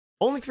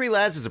Only Three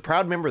Lads is a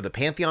proud member of the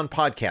Pantheon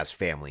podcast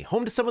family,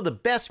 home to some of the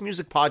best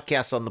music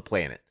podcasts on the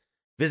planet.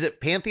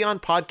 Visit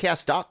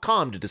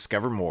pantheonpodcast.com to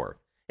discover more.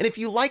 And if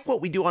you like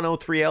what we do on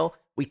O3L,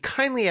 we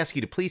kindly ask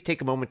you to please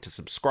take a moment to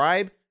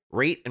subscribe,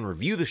 rate, and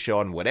review the show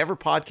on whatever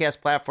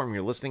podcast platform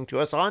you're listening to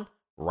us on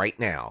right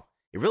now.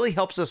 It really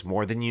helps us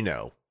more than you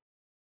know.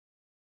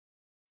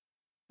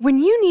 When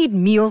you need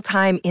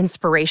mealtime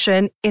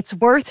inspiration, it's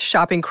worth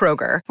shopping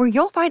Kroger, where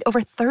you'll find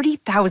over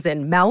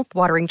 30,000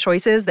 mouth-watering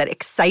choices that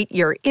excite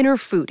your inner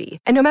foodie.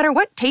 And no matter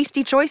what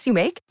tasty choice you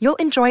make, you'll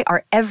enjoy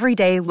our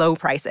everyday low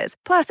prices,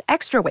 plus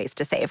extra ways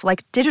to save,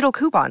 like digital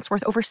coupons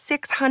worth over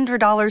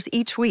 $600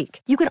 each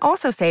week. You can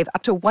also save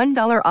up to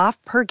 $1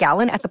 off per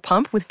gallon at the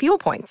pump with fuel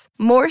points.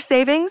 More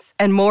savings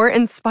and more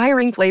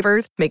inspiring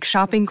flavors make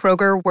shopping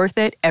Kroger worth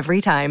it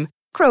every time.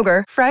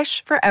 Kroger,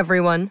 fresh for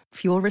everyone.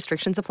 Fuel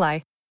restrictions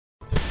apply.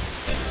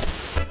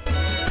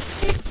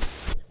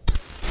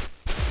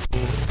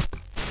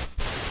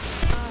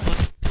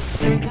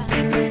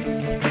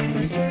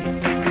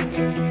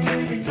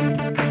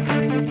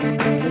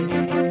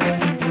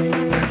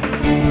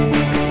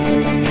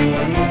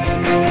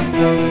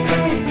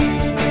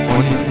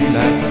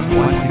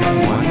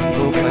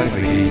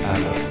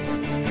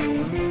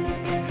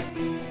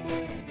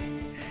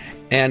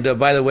 And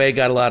by the way,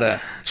 got a lot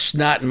of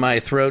snot in my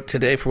throat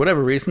today for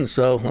whatever reason,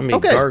 so let me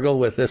gargle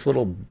with this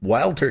little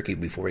wild turkey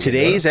before you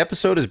Today's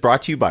episode is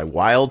brought to you by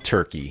Wild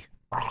Turkey.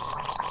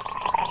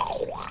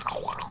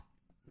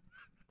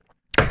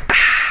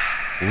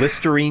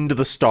 Listerine to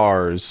the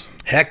stars.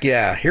 Heck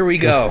yeah, here we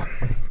go.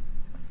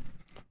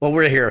 Well,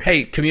 we're here.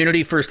 Hey,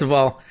 community, first of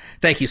all,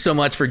 thank you so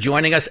much for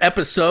joining us.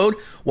 Episode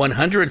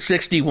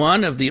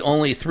 161 of the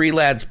Only Three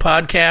Lads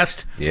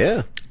podcast.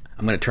 Yeah.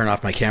 I'm going to turn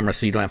off my camera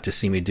so you don't have to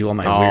see me do all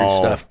my weird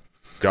stuff.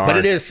 Darn. But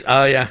it is,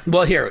 yeah.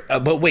 Well, here,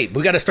 but wait,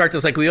 we got to start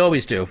this like we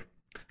always do.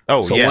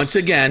 Oh, so yes. Once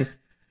again,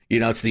 you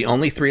know, it's the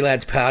Only Three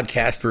Lads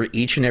podcast where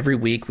each and every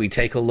week we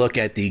take a look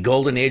at the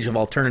golden age of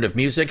alternative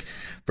music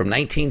from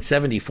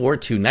 1974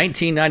 to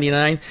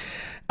 1999.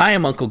 I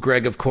am Uncle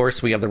Greg, of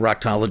course. We have the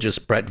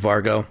rocktologist, Brett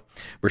Vargo.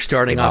 We're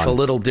starting off a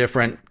little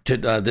different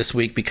this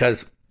week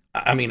because,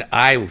 I mean,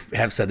 I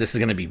have said this is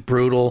going to be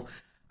brutal.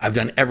 I've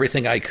done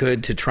everything I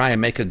could to try and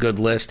make a good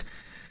list.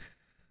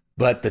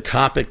 But the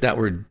topic that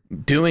we're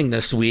doing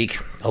this week,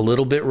 a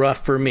little bit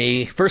rough for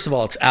me. First of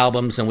all, it's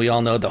albums, and we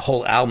all know the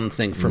whole album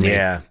thing for me.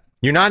 Yeah.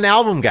 You're not an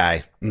album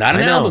guy. Not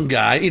an album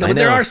guy. You know,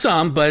 there are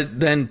some,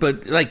 but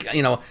like,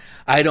 you know,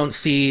 I don't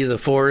see the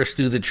forest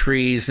through the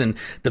trees and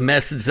the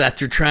message that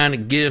you're trying to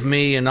give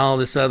me and all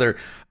this other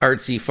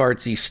artsy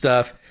fartsy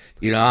stuff.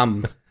 You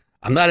know,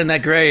 I'm not in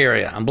that gray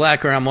area. I'm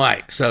black or I'm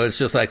white. So it's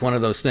just like one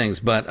of those things.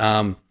 But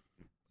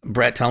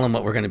Brett, tell them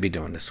what we're going to be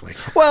doing this week.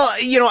 Well,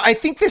 you know, I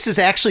think this is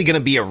actually going to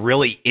be a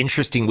really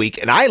interesting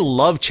week, and I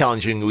love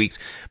challenging weeks.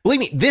 Believe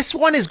me, this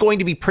one is going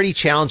to be pretty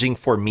challenging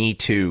for me,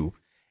 too.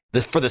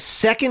 For the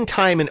second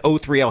time in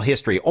O3L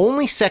history,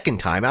 only second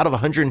time out of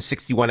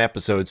 161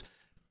 episodes,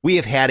 we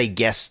have had a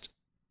guest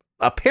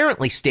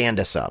apparently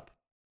stand us up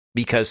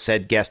because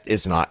said guest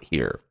is not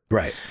here.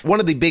 Right. One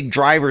of the big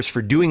drivers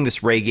for doing this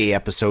reggae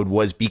episode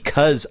was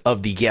because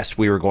of the guest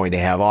we were going to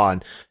have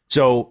on.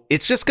 So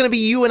it's just going to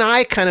be you and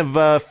I kind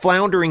of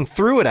floundering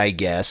through it, I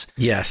guess.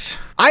 Yes.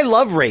 I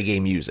love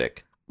reggae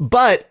music,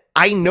 but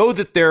I know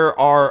that there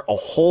are a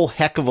whole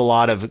heck of a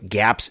lot of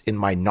gaps in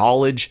my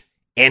knowledge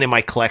and in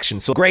my collection.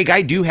 So, Greg,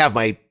 I do have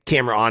my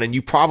camera on, and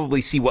you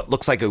probably see what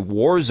looks like a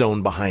war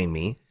zone behind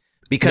me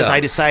because I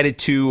decided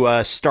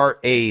to start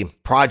a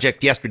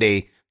project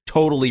yesterday,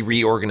 totally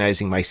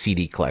reorganizing my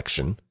CD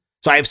collection.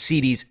 So I have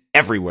CDs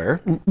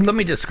everywhere. Let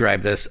me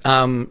describe this.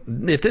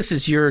 If this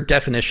is your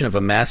definition of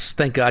a mess,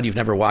 thank God you've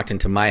never walked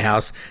into my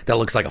house that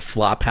looks like a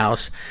flop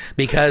house,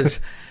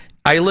 because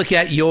I look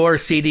at your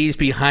CDs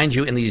behind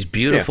you in these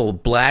beautiful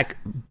black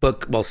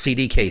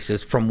CD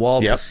cases from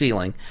wall to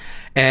ceiling.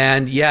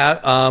 And you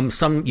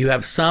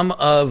have some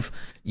of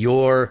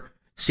your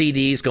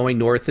CDs going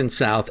north and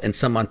south and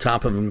some on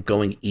top of them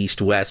going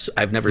east-west.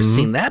 I've never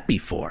seen that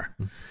before.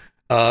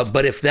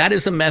 But if that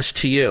is a mess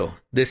to you,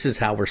 this is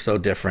how we're so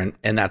different,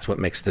 and that's what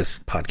makes this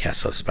podcast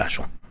so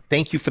special.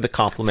 Thank you for the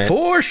compliment.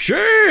 For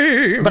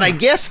shame. But I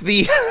guess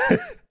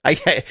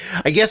I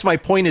guess my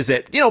point is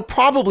that, you know,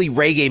 probably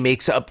reggae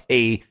makes up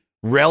a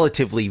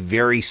relatively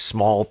very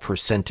small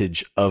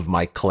percentage of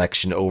my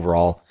collection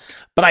overall.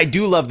 But I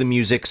do love the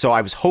music, so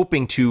I was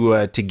hoping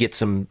to get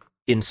some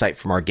insight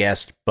from our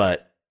guest,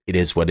 but it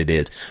is what it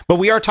is. But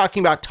we are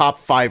talking about top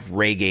 5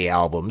 reggae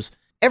albums.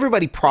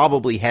 Everybody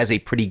probably has a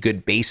pretty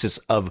good basis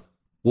of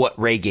what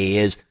reggae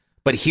is,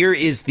 but here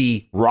is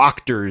the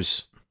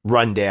Rocktors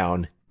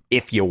rundown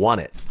if you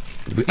want it.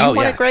 You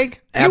want it,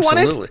 Greg?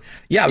 Absolutely. You want it?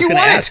 Yeah, I was going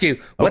to ask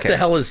you, what the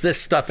hell is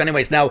this stuff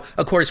anyways? Now,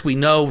 of course, we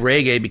know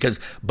reggae because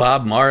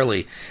Bob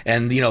Marley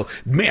and, you know,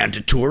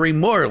 mandatory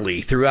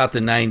Marley throughout the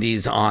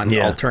 90s on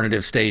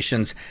alternative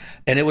stations.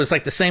 And it was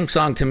like the same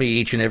song to me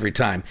each and every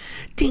time.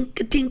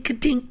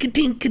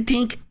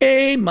 Dink-a-dink-a-dink-a-dink-a-dink,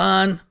 hey,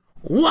 man.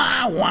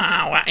 wow,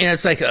 wow, wow. And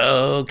it's like,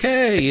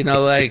 okay, you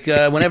know, like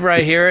whenever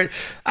I hear it,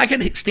 I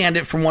can stand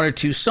it from one or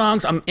two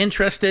songs. I'm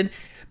interested.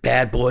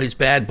 Bad Boys,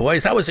 Bad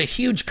Boys. I was a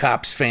huge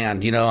Cops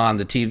fan, you know, on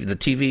the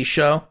TV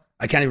show.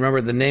 I can't even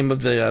remember the name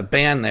of the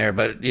band there,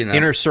 but, you know.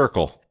 Inner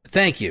Circle.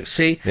 Thank you.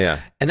 See? Yeah.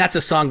 And that's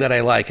a song that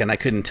I like, and I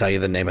couldn't tell you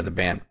the name of the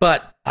band.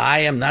 But I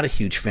am not a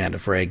huge fan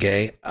of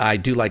reggae. I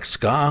do like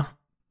ska.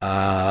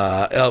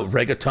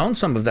 Reggaeton,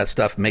 some of that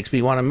stuff makes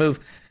me want to move.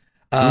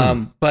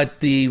 But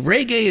the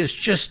reggae is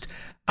just,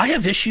 I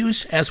have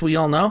issues, as we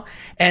all know.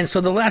 And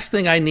so the last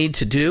thing I need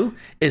to do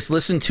is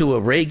listen to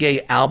a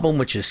reggae album,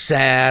 which is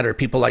sad, or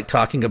people like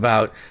talking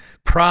about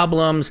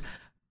problems.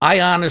 I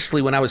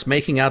honestly, when I was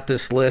making out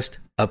this list,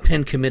 a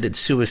pen committed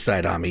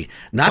suicide on me.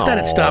 Not that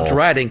it stopped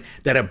writing,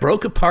 that it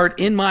broke apart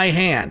in my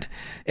hand.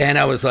 And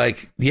I was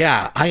like,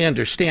 yeah, I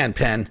understand,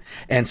 pen.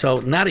 And so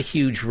not a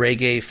huge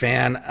reggae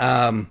fan,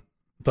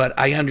 but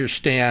I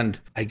understand,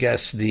 I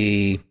guess,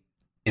 the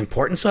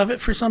importance of it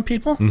for some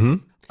people,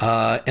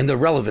 and the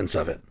relevance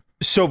of it.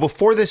 So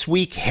before this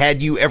week,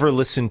 had you ever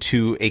listened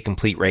to a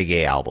complete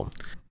reggae album?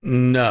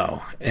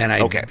 No.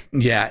 And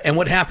yeah. And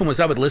what happened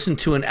was I would listen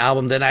to an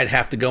album, then I'd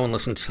have to go and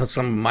listen to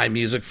some of my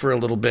music for a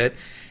little bit.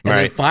 And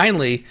then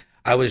finally,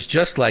 I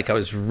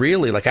was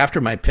really like, after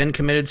my pen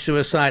committed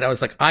suicide, I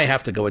was like, I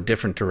have to go a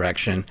different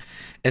direction.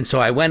 And so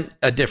I went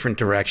a different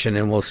direction,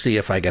 and we'll see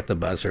if I get the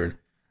buzzard.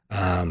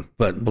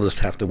 But we'll just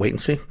have to wait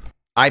and see.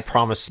 I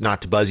promise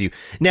not to buzz you.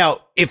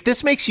 Now, if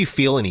this makes you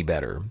feel any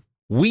better,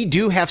 we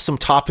do have some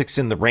topics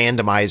in the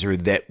randomizer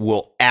that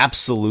will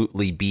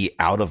absolutely be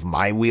out of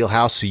my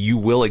wheelhouse, so you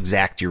will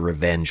exact your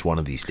revenge one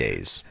of these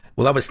days.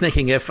 Well, I was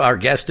thinking if our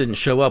guest didn't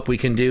show up, we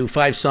can do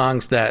 5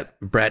 songs that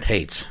Brett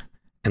hates,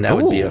 and that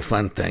would be a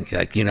fun thing.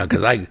 Like, you know,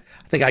 because I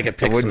think I could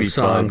pick some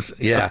songs. Fun.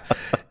 Yeah,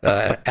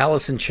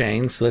 Alice in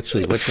Chains. Let's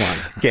see which one.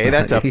 Okay,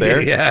 that's up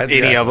there. Yeah,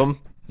 any of them?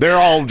 They're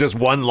all just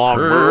one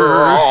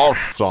long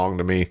song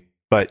to me.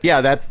 But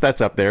yeah, that's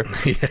up there.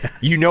 Yeah.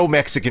 You know,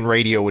 Mexican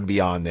radio would be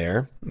on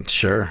there.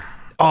 Sure.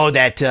 Oh,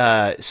 that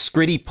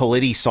Skritty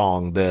Politti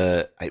song.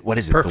 What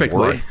is it? Perfect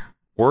Way.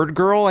 Word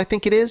Girl, I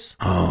think it is.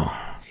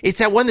 Oh, it's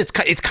that one it's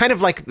kind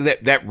of like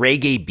that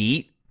reggae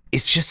beat.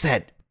 It's just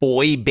that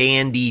boy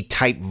bandy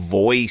type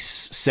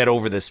voice set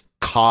over this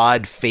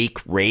cod fake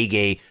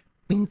reggae.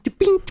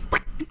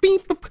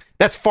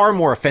 That's far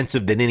more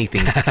offensive than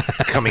anything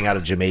coming out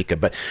of Jamaica.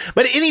 But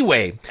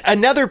anyway,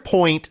 another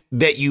point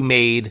that you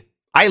made.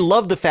 I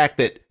love the fact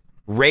that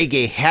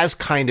reggae has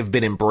kind of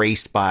been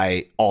embraced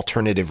by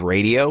alternative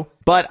radio,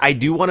 but I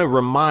do want to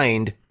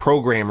remind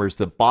programmers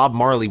that Bob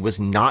Marley was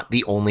not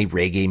the only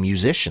reggae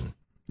musician.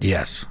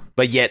 Yes.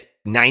 But yet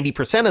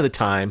 90% of the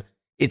time,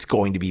 it's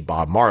going to be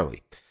Bob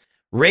Marley.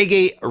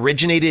 Reggae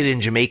originated in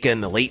Jamaica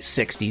in the late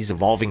 60s,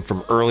 evolving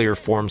from earlier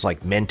forms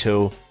like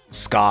mento,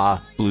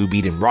 ska,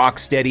 bluebeat, and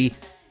rocksteady,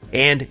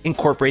 and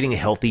incorporating a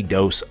healthy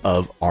dose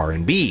of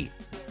R&B.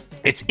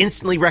 Its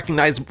instantly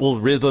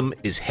recognizable rhythm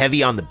is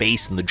heavy on the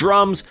bass and the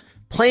drums,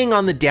 playing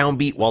on the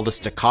downbeat while the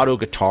staccato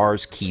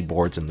guitars,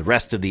 keyboards, and the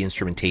rest of the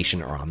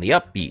instrumentation are on the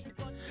upbeat.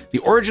 The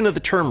origin of the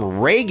term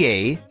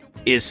reggae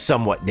is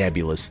somewhat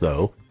nebulous,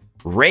 though.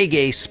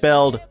 Reggae,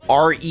 spelled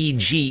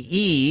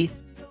R-E-G-E,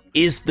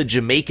 is the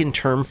Jamaican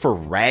term for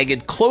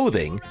ragged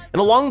clothing, and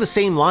along the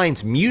same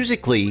lines,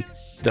 musically,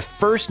 the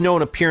first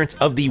known appearance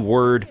of the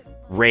word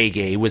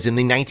reggae was in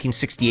the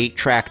 1968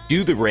 track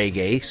Do the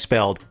Reggae,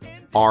 spelled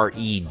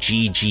R-E-G-G-A-Y,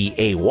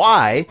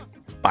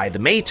 by the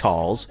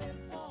Maytals,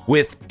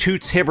 with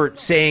Toots Hibbert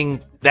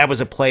saying that was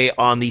a play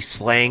on the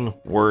slang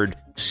word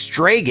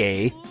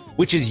stragay,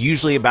 which is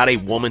usually about a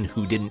woman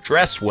who didn't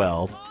dress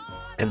well,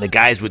 and the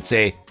guys would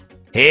say,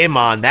 "Hey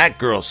man, that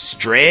girl's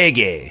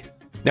stragay."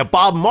 Now,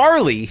 Bob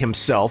Marley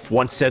himself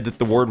once said that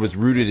the word was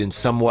rooted in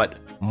somewhat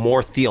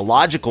more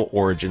theological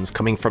origins,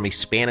 coming from a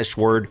Spanish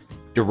word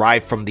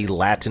derived from the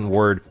Latin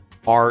word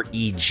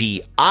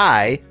regi,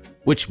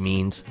 which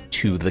means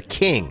to the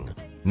king.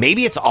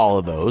 Maybe it's all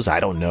of those, I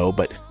don't know,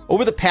 but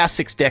over the past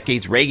 6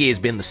 decades, reggae has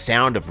been the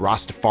sound of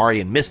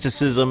Rastafarian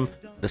mysticism,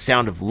 the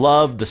sound of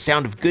love, the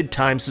sound of good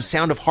times, the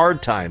sound of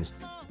hard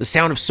times, the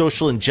sound of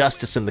social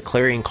injustice and the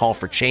clarion call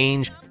for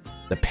change,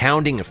 the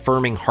pounding,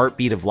 affirming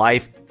heartbeat of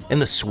life,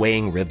 and the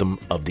swaying rhythm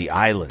of the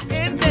islands.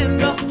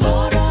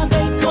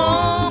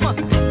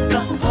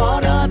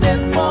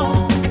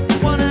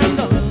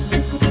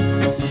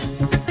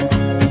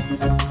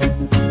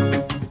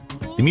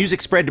 The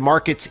music spread to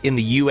markets in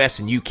the US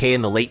and UK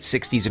in the late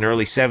 60s and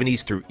early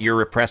 70s through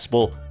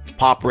irrepressible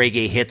pop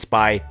reggae hits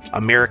by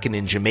American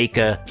and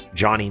Jamaica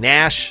Johnny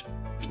Nash,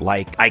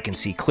 like I Can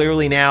See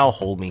Clearly Now,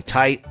 Hold Me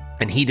Tight,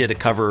 and he did a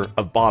cover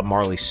of Bob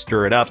Marley's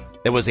Stir It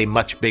Up that was a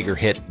much bigger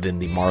hit than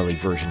the Marley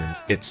version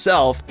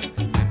itself.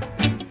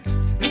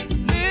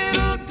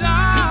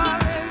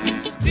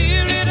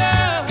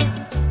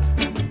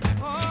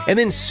 And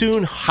then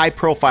soon,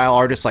 high-profile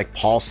artists like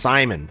Paul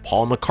Simon,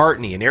 Paul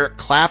McCartney, and Eric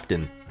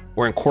Clapton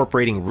were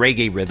incorporating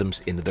reggae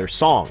rhythms into their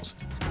songs.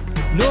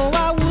 No,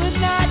 I would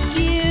not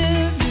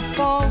give you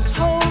false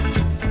hope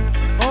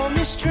on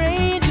this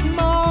strange and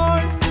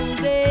mournful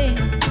day,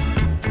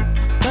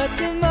 but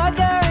the mother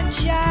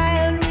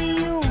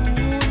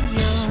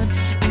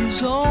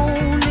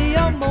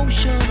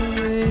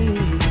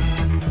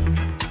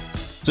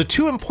So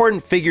two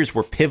important figures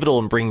were pivotal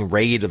in bringing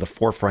reggae to the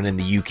forefront in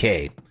the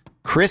UK.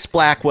 Chris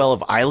Blackwell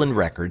of Island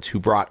Records, who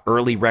brought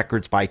early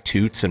records by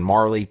Toots and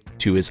Marley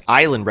to his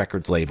Island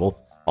Records label,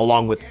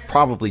 along with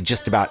probably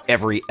just about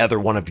every other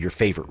one of your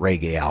favorite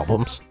reggae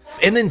albums.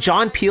 And then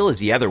John Peel is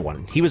the other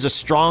one. He was a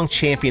strong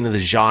champion of the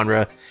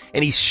genre,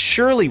 and he's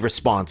surely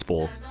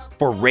responsible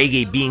for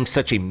reggae being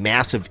such a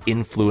massive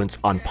influence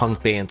on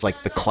punk bands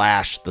like The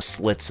Clash, The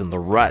Slits, and The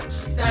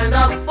Ruts. Stand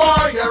up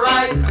for your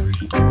right.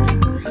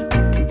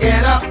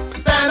 Get up,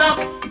 stand up.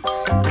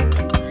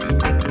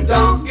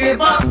 Don't give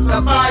up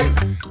the fight.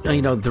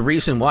 You know, the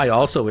reason why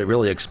also it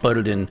really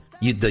exploded in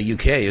the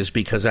UK is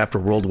because after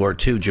World War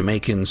II,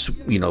 Jamaicans,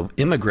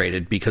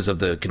 immigrated because of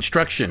the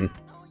construction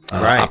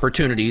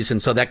opportunities.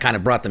 And so that kind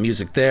of brought the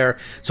music there.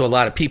 So a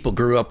lot of people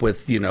grew up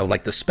with,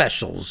 like the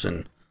Specials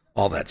and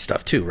all that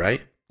stuff too,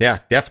 right? Yeah,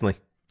 definitely.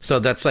 So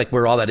that's like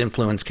where all that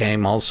influence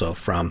came also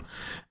from.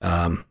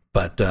 I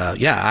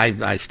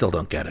still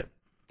don't get it.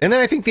 And then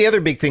I think the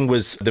other big thing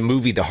was the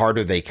movie The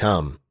Harder They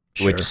Come,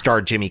 Sure. which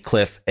starred Jimmy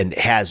Cliff and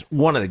has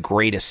one of the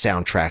greatest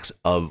soundtracks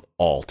of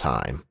all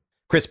time.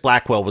 Chris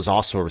Blackwell was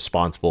also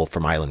responsible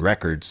from Island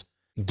Records,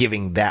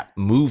 giving that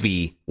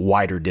movie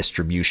wider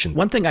distribution.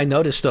 One thing I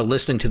noticed, though,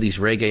 listening to these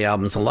reggae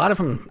albums, a lot of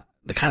them,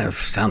 they kind of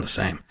sound the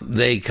same.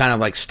 They kind of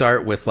like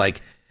start with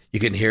like,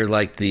 you can hear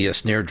like the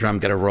snare drum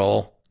get a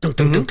roll. And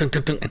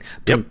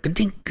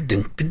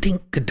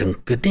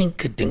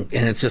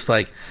it's just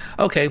like,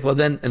 okay, well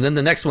then, and then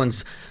the next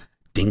one's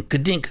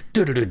dink-a-dink,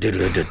 dink-a-dink.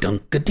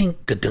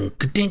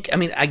 I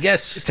mean, I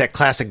guess It's that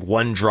classic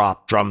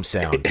one-drop drum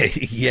sound.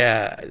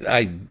 yeah,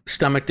 I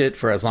stomached it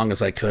for as long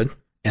as I could.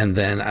 And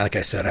then, like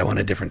I said, I went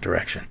a different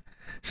direction.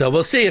 So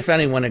we'll see if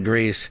anyone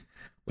agrees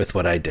with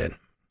what I did.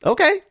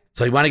 Okay,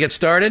 So you want to get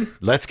started?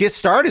 let's get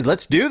started.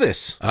 Let's do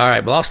this. All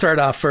right. Well, I'll start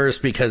off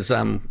first because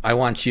I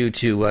want you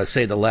to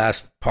say the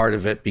last part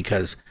of it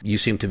because you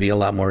seem to be a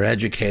lot more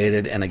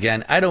educated. And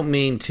again, I don't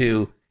mean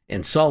to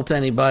insult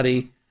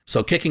anybody.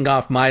 So kicking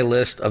off my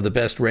list of the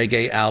best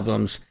reggae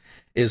albums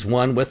is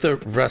one with a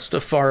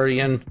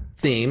Rastafarian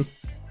theme,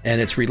 and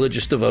its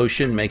religious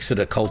devotion makes it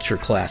a culture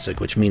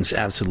classic, which means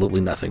absolutely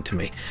nothing to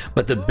me.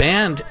 But the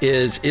band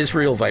is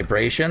Israel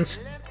Vibrations,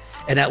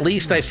 and at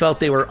least I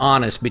felt they were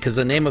honest because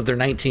the name of their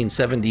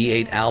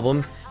 1978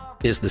 album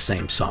is the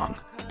same song.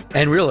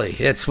 And really,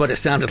 it's what it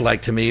sounded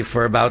like to me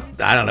for about,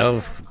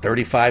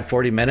 35,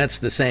 40 minutes,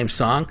 the same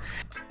song.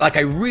 Like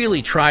I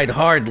really tried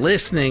hard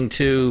listening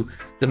to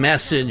the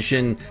message.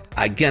 And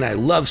again, I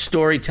love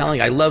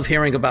storytelling. I love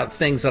hearing about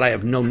things that I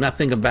have known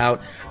nothing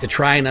about to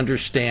try and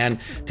understand,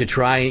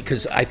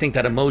 because I think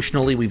that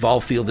emotionally we've all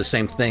feel the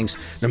same things,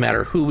 no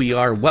matter who we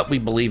are, what we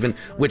believe in,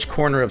 which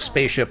corner of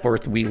spaceship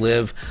Earth we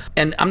live.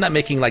 And I'm not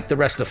making like the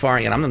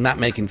Rastafarian. I'm not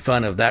making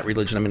fun of that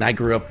religion. I mean, I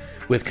grew up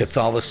with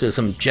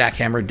Catholicism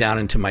jackhammered down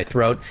into my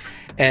throat.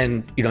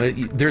 And,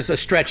 there's a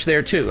stretch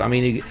there, too. I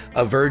mean,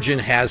 a virgin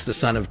has the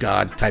Son of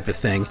God type of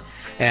thing.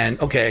 And,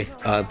 okay,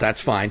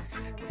 that's fine.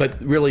 But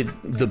really,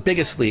 the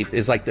biggest leap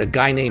is like the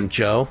guy named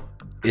Joe.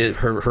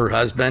 Her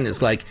husband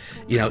is like,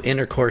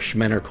 intercourse,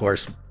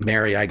 schmintercourse,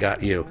 Mary, I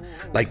got you.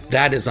 Like,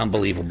 that is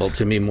unbelievable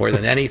to me more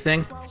than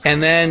anything.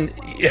 And then,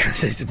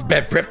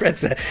 Brett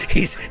said,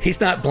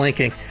 he's not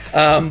blinking.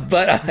 And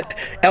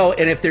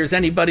if there's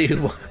anybody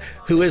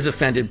who is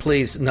offended,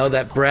 please know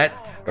that Brett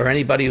or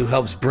anybody who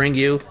helps bring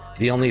you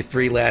the Only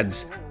Three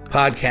Lads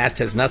podcast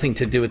has nothing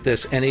to do with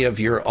this. Any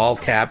of your all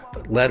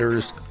cap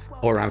letters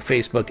or on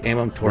Facebook, aim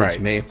them towards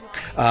me.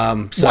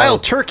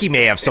 Wild Turkey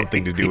may have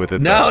something to do with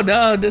it. No,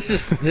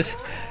 this.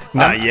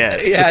 Not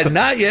yet. Yeah,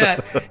 not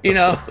yet.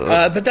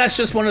 But that's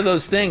just one of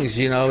those things.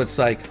 It's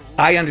like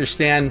I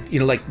understand.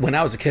 Like when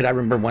I was a kid, I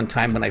remember one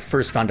time when I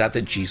first found out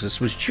that Jesus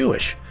was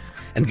Jewish,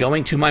 and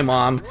going to my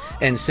mom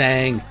and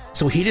saying,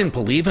 "So he didn't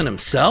believe in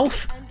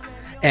himself?"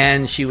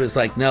 And she was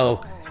like,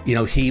 "No,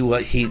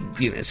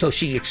 So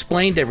she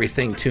explained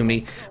everything to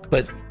me,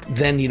 but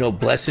then,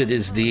 blessed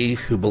is thee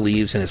who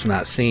believes and is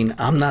not seen.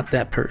 I'm not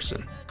that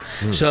person.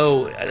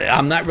 So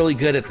I'm not really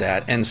good at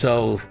that. And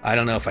so I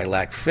don't know if I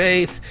lack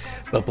faith,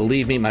 but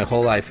believe me, my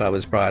whole life I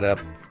was brought up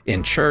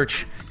in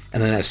church.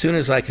 And then as soon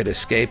as I could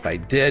escape, I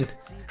did.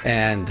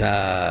 And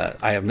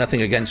I have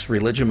nothing against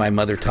religion. My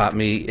mother taught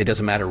me it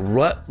doesn't matter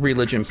what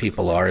religion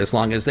people are as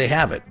long as they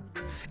have it.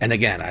 And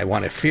again, I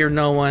want to fear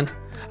no one.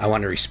 I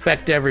want to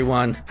respect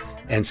everyone.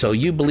 And so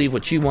you believe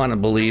what you want to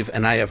believe,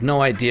 and I have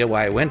no idea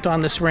why I went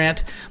on this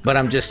rant, but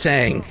I'm just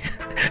saying.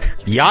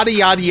 Yada,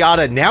 yada,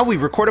 yada. Now we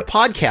record a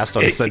podcast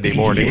on a Sunday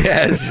morning.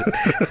 Yes.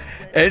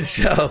 And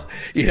so,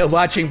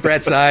 watching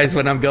Brett's eyes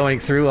when I'm going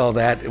through all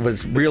that, it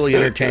was really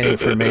entertaining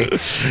for me.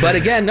 But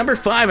again, number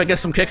 5, I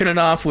guess I'm kicking it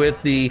off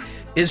with the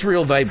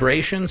Israel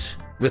Vibrations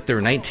with their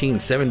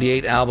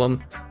 1978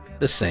 album,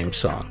 The Same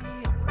Song.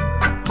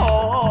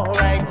 All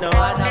right, no,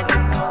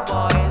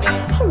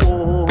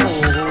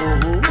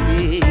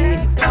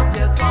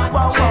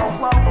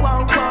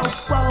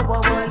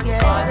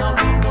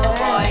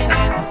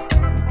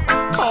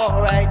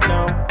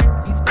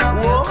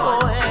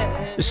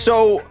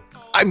 So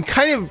I'm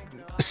kind of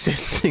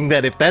sensing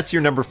that if that's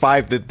your number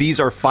 5, that these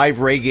are 5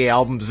 reggae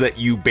albums that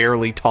you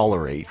barely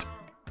tolerate.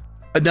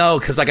 No,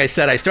 because like I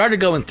said, I started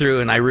going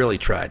through and I really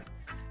tried.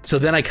 So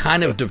then I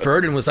kind of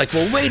diverted and was like,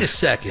 well, wait a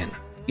second.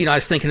 You know, I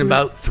was thinking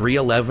about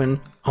 311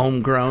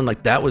 Homegrown,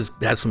 like that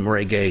has some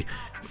reggae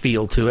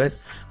feel to it.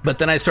 But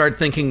then I started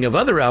thinking of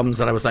other albums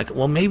that I was like,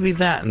 well, maybe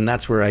that. And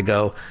that's where I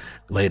go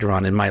later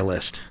on in my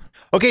list.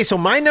 Okay, so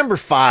my number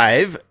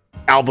 5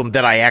 album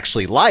that I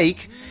actually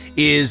like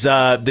is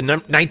the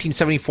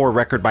 1974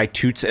 record by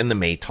Toots and the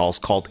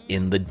Maytals called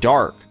In the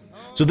Dark.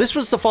 So this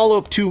was the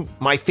follow-up to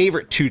my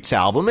favorite Toots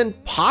album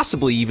and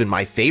possibly even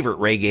my favorite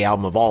reggae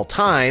album of all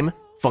time,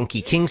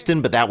 Funky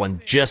Kingston, but that one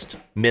just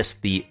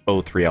missed the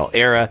O3L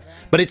era.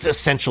 But it's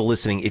essential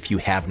listening if you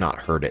have not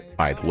heard it,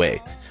 by the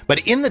way.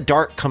 But In the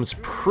Dark comes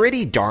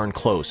pretty darn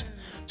close.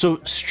 So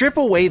strip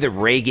away the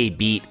reggae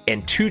beat,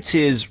 and Toots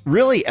is,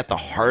 really at the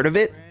heart of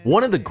it,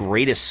 one of the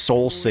greatest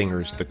soul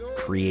singers the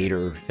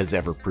creator has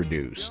ever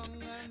produced.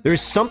 There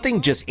is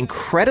something just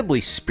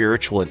incredibly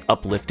spiritual and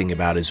uplifting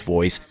about his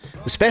voice,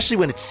 especially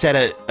when it's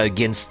set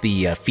against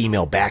the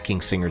female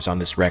backing singers on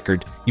this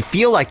record. You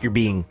feel like you're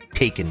being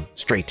taken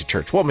straight to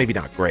church. Well, maybe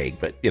not Greg,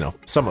 but, you know,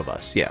 some of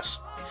us, yes.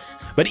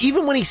 But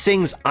even when he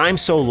sings I'm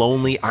So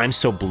Lonely, I'm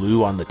So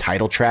Blue on the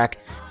title track,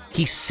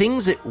 he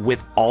sings it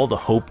with all the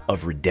hope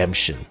of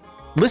redemption.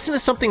 Listen to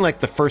something like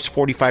the first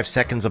 45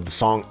 seconds of the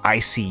song I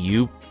See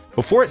You.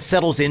 Before it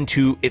settles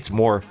into its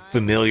more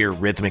familiar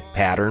rhythmic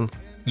pattern,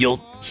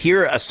 you'll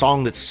hear a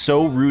song that's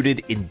so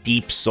rooted in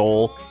deep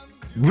soul.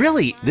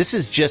 Really, this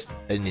is just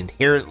an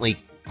inherently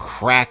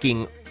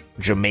cracking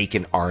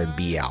Jamaican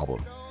R&B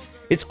album.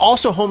 It's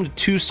also home to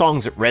 2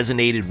 songs that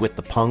resonated with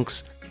the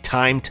punks,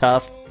 Time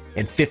Tough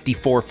and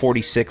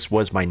 5446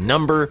 Was My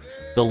Number,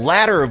 the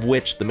latter of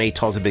which the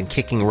Maytals have been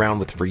kicking around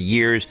with for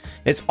years.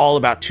 It's all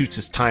about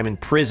Toots' time in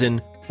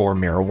prison for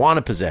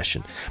marijuana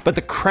possession. But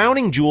the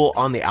crowning jewel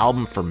on the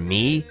album for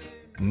me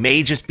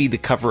may just be the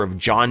cover of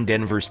John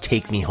Denver's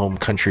Take Me Home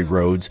Country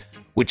Roads,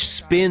 which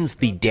spins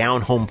the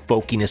down-home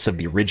folkiness of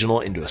the original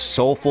into a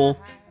soulful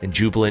and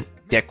jubilant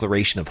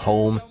declaration of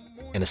home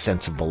and a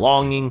sense of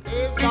belonging.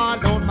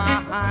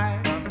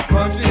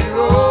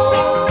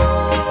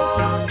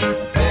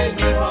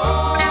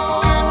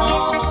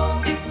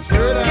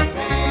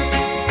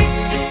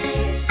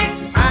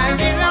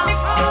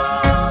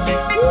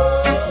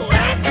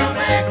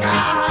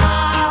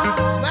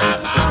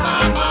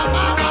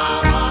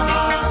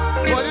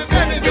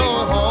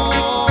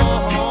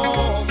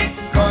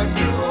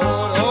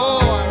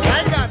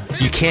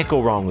 Can't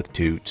go wrong with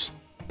Toots.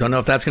 Don't know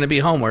if that's going to be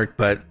homework,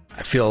 but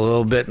I feel a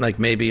little bit like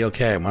maybe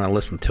okay. I want to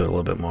listen to it a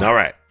little bit more. All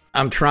right.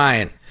 I'm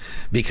trying,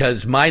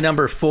 because my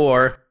number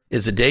 4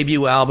 is a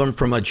debut album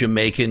from a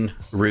Jamaican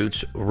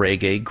roots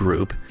reggae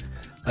group.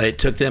 It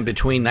took them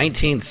between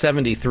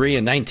 1973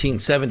 and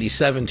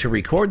 1977 to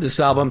record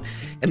this album,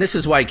 and this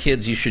is why,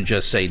 kids, you should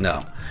just say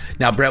no.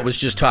 Now, Brett was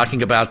just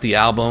talking about the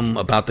album,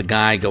 about the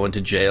guy going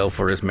to jail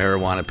for his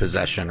marijuana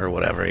possession or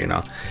whatever, you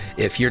know.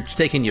 If it's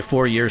taking you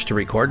 4 years to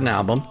record an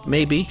album,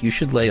 maybe you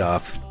should lay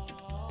off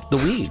the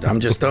weed.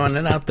 I'm just throwing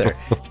it out there.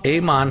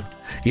 Amen.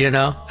 You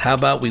know, how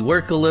about we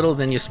work a little,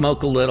 then you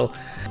smoke a little?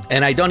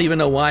 And I don't even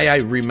know why I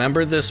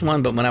remember this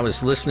one, but when I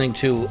was listening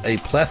to a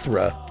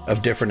plethora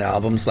of different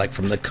albums, like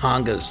from the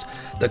Congas,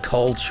 the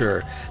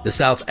Culture, the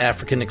South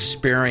African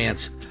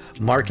Experience,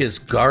 Marcus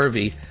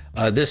Garvey,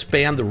 this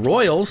band, the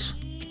Royals,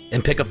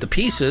 and Pick Up the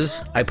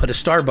Pieces, I put a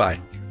star by.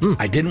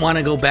 I didn't want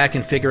to go back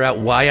and figure out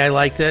why I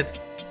liked it,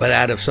 but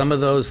out of some of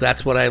those,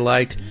 that's what I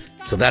liked.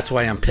 So that's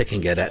why I'm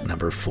picking it at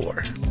number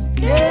 4.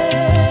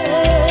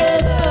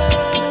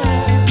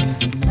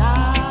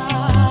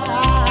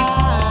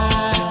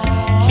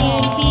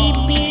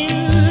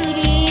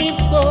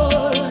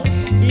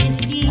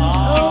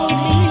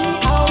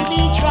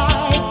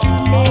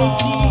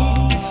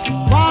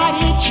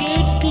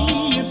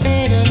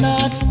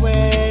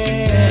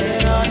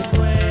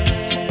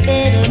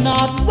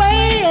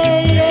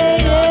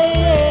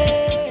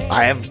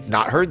 I have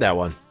not heard that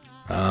one.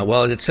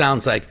 Well, it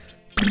sounds like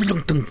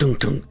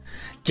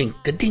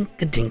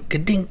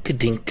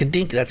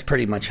dink-a-dink-a-dink-a-dink-a-dink-a-dink. That's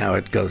pretty much how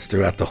it goes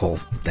throughout the whole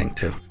thing,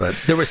 too. But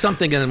there was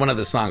something in one of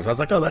the songs. I was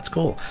like, oh, that's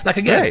cool. Like,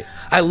 again, right.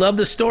 I love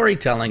the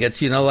storytelling.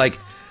 It's, you know, like,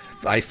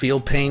 I feel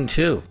pain,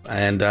 too,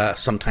 and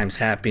sometimes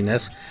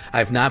happiness.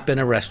 I've not been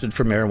arrested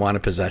for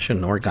marijuana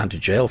possession nor gone to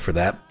jail for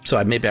that,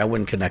 so maybe I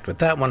wouldn't connect with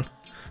that one.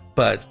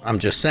 But I'm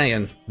just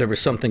saying, there was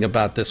something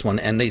about this one,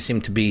 and they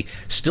seem to be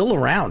still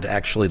around,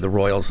 actually, the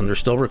Royals, and they're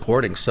still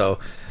recording, so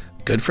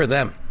good for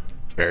them.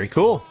 Very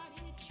cool.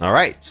 All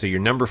right, so your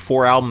number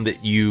 4 album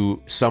that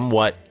you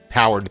somewhat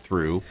powered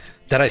through.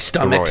 That I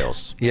stomached. The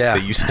Royals. Yeah.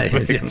 That you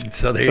stomached.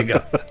 So there you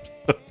go.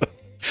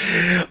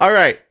 All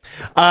right.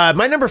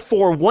 My number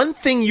 4, one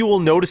thing you will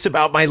notice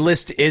about my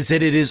list is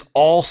that it is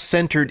all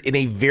centered in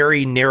a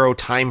very narrow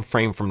time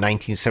frame from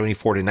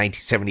 1974 to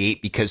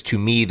 1978, because to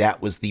me,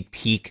 that was the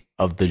peak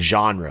of the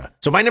genre.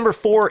 So my number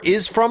 4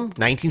 is from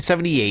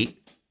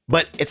 1978,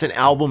 but it's an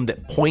album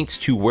that points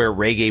to where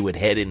reggae would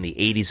head in the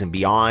 80s and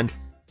beyond,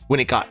 when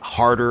it got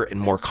harder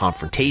and more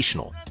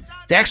confrontational.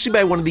 It's actually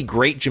by one of the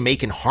great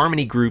Jamaican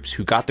harmony groups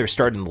who got their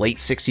start in the late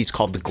 60s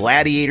called the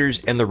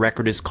Gladiators, and the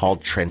record is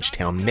called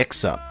Trenchtown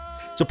Mix-Up.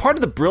 So part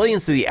of the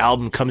brilliance of the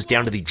album comes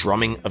down to the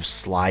drumming of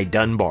Sly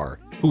Dunbar,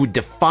 who would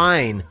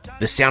define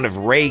the sound of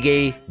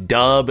reggae,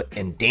 dub,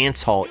 and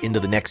dancehall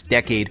into the next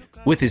decade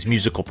with his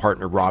musical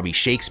partner Robbie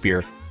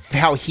Shakespeare.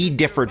 How he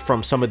differed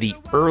from some of the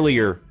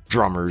earlier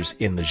drummers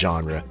in the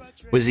genre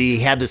was he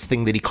had this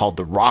thing that he called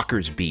the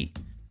rockers beat.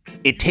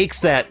 It takes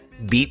that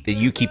beat that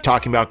you keep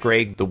talking about,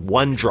 Greg, the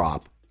one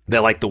drop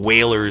that like the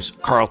Wailers,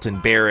 Carlton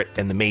Barrett,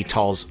 and the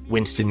Maytals,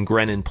 Winston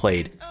Grennan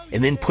played,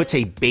 and then puts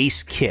a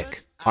bass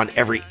kick on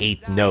every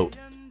eighth note.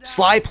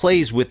 Sly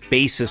plays with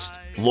bassist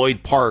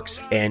Lloyd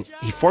Parks, and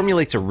he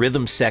formulates a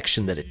rhythm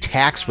section that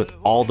attacks with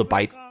all the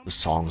bite the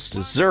songs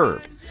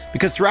deserve.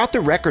 Because throughout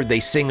the record, they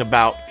sing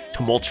about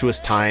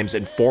tumultuous times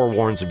and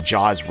forewarns of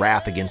Jaw's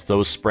wrath against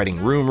those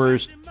spreading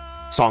rumors.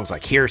 Songs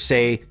like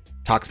Hearsay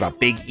talks about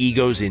big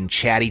egos in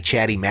Chatty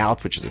Chatty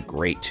Mouth, which is a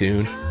great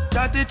tune.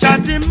 Chatty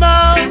chatty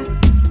mouth,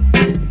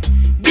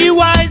 be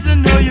wise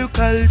and know your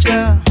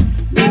culture.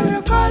 Know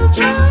your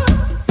culture.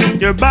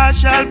 Your boss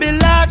shall be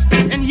last,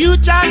 and you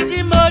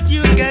chatty mouth,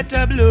 you get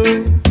a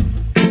blow.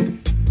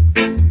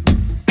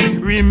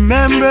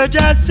 Remember,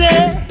 just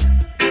say,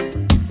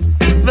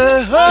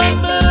 the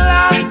humble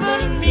and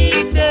the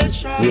meek they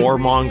shall.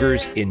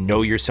 Warmongers in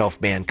Know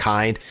Yourself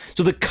Mankind.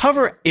 So the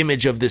cover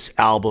image of this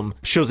album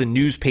shows a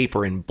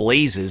newspaper in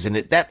blazes, and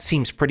that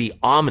seems pretty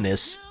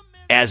ominous,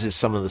 as is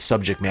some of the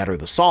subject matter of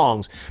the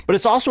songs. But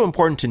it's also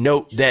important to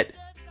note that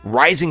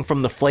rising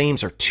from the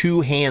flames are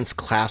two hands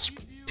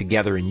clasped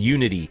together in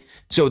unity.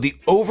 So the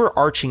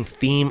overarching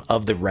theme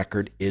of the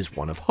record is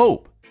one of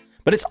hope.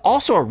 But it's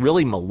also a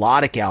really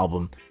melodic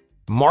album,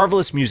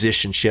 marvelous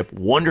musicianship,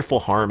 wonderful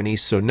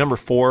harmonies. So number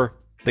 4,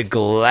 the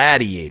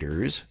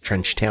Gladiators,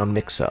 Trenchtown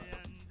Mix-Up.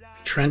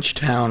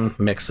 Trenchtown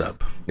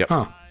Mix-Up. Yep.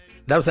 Huh.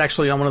 That was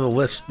actually on one of the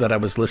lists that I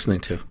was listening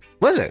to.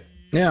 Was it?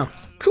 Yeah.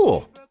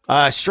 Cool.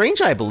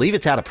 Strange, I believe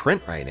it's out of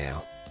print right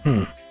now.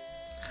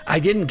 I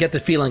didn't get the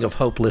feeling of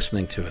hope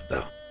listening to it,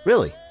 though.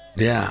 Really?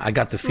 Yeah, I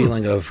got the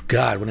feeling of,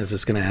 God, when is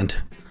this going to end?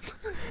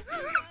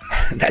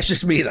 That's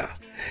just me, though.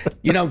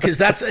 You know, because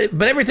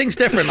but everything's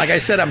different. Like I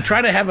said, I'm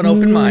trying to have an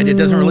open mind. It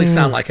doesn't really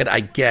sound like it. I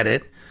get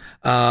it.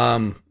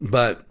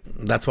 But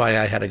that's why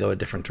I had to go a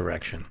different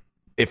direction.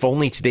 If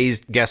only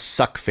today's guest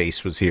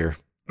Suckface was here.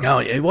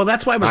 Oh, well,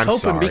 that's why I was hoping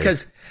sorry.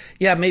 because,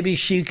 yeah, maybe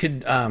she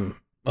could,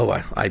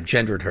 I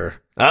gendered her.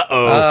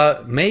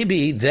 Uh-oh.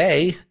 Maybe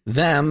they,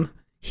 them,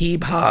 he,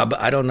 hob,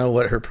 I don't know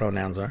what her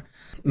pronouns are.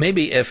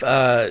 Maybe if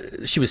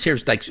she was here,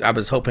 like I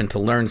was hoping to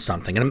learn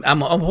something. And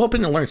I'm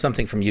hoping to learn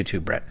something from you too,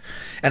 Brett.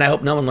 And I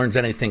hope no one learns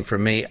anything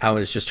from me. I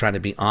was just trying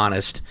to be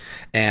honest.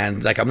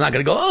 And like, I'm not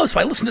going to go, so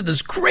I listened to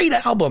this great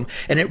album.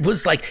 And it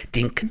was like,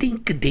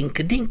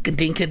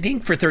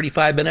 dink-a-dink-a-dink-a-dink-a-dink-a-dink for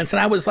 35 minutes.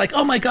 And I was like,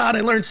 oh my God, I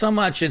learned so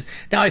much. And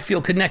now I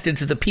feel connected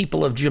to the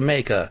people of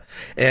Jamaica.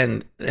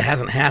 And it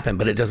hasn't happened,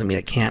 but it doesn't mean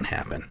it can't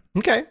happen.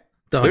 Okay.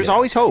 Don't There's get it.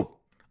 always hope.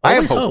 I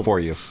have hope for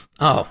you.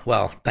 Oh,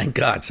 well, thank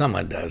God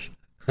someone does.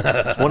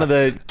 One of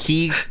the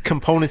key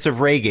components of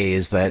reggae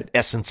is that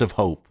essence of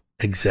hope.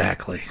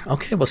 Exactly.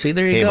 Okay, well, see,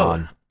 there you go.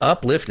 Man.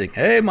 Uplifting.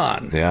 Hey,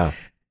 man. Yeah.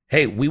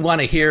 Hey, we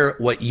want to hear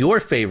what your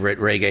favorite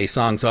reggae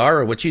songs are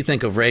or what you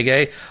think of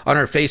reggae on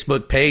our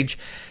Facebook page.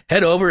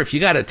 Head over if you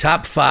got a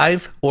top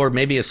 5 or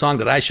maybe a song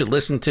that I should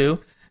listen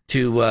to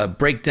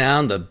break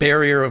down the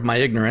barrier of my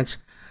ignorance.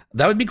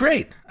 That would be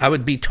great. I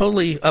would be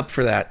totally up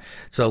for that.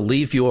 So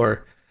leave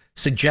your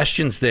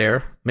suggestions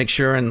there. Make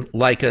sure and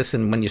like us.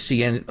 And when you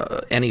see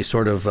any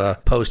sort of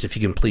post, if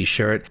you can please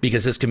share it,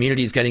 because this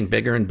community is getting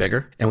bigger and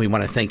bigger. And we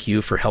want to thank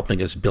you for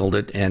helping us build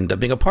it and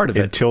being a part of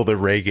it. Until the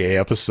reggae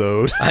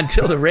episode.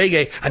 Until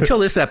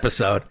this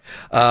episode.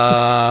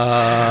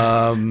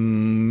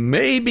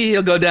 Maybe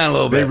it'll go down a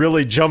little bit. They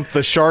really jumped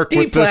the shark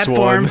with this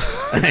one.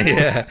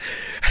 Yeah.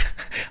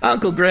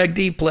 Uncle Greg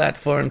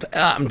deplatformed.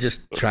 I'm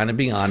just trying to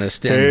be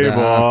honest. And, Hey,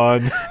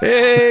 man.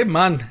 Hey,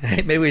 man.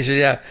 Hey, maybe we should,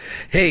 yeah.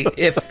 Hey,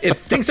 if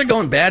things are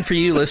going bad for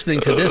you listening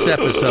to this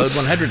episode,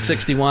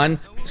 161,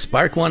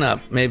 spark one up.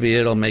 Maybe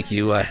it'll make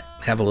you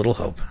have a little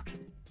hope.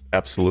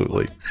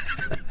 Absolutely.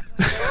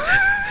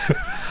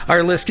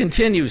 Our list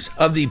continues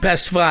of the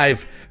best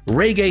 5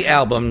 reggae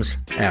albums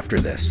after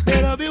this.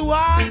 Better be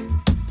wise,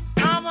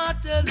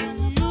 I'm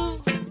telling you.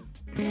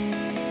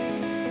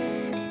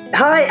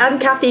 Hi, I'm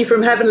Kathy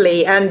from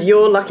Heavenly, and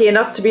you're lucky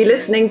enough to be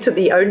listening to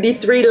the Only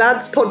Three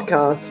Lads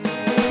podcast.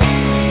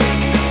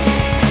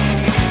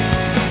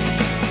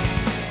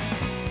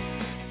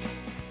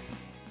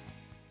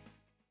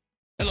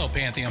 Hello,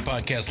 Pantheon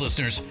podcast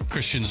listeners.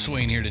 Christian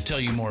Swain here to tell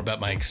you more about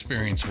my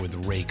experience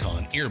with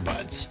Raycon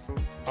earbuds.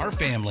 Our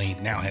family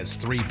now has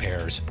 3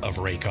 pairs of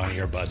Raycon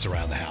earbuds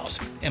around the house,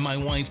 and my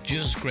wife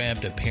just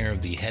grabbed a pair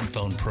of the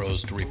Headphone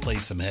Pros to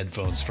replace some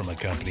headphones from a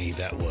company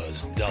that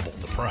was double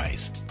the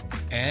price.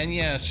 And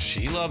yes,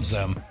 she loves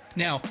them.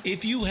 Now,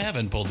 if you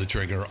haven't pulled the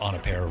trigger on a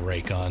pair of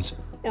Raycons,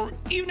 or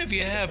even if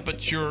you have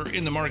but you're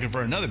in the market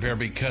for another pair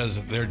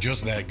because they're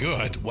just that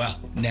good, well,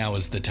 now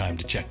is the time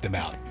to check them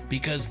out.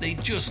 because they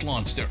just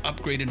launched their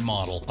upgraded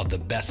model of the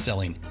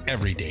best-selling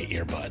everyday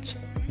earbuds.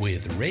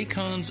 With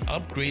Raycon's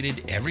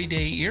upgraded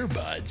everyday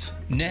earbuds,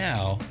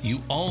 now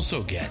you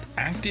also get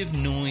active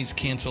noise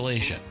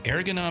cancellation,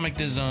 ergonomic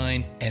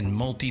design, and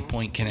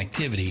multi-point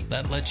connectivity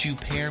that lets you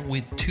pair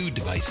with 2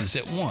 devices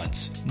at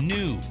once.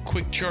 New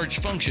quick charge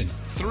function,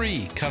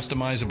 3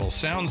 customizable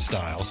sound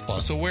styles,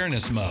 plus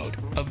awareness mode.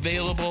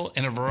 Available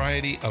in a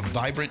variety of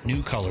vibrant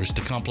new colors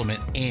to complement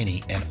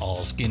any and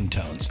all skin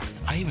tones.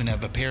 I even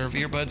have a pair of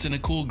earbuds in a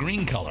cool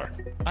green color.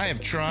 I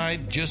have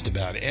tried just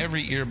about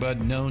every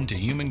earbud known to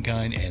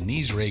humankind, and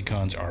these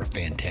Raycons are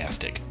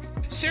fantastic.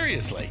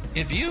 Seriously,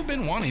 if you've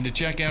been wanting to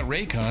check out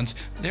Raycons,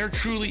 there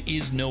truly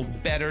is no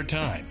better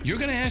time. You're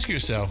going to ask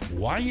yourself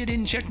why you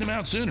didn't check them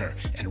out sooner,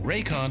 and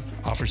Raycon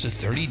offers a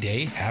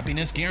 30-day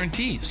happiness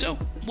guarantee. So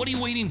what are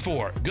you waiting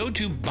for? Go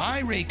to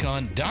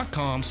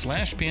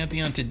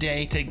buyraycon.com/Pantheon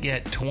today to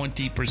get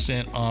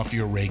 20% off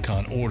your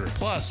Raycon order,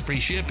 plus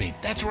free shipping.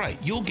 That's right,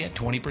 you'll get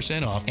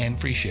 20% off and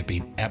free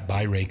shipping at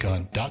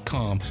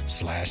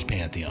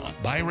buyraycon.com/Pantheon.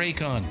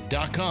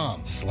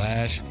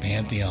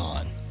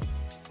 buyraycon.com/Pantheon.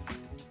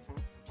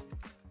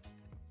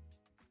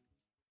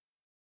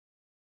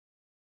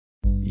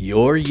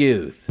 Your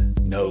youth.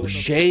 No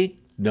shake,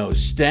 no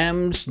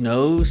stems,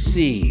 no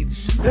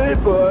seeds. Hey,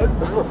 bud,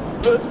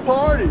 let's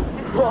party.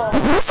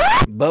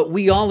 But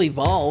we all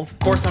evolve. Of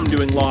course I'm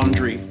doing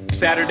laundry.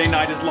 Saturday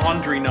night is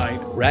laundry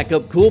night. Rack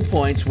up cool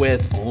points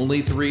with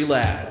only 3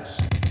 lads.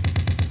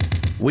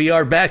 We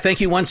are back. Thank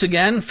you once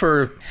again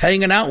for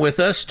hanging out with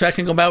us,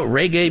 talking about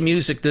reggae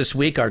music this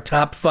week, our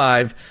top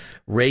 5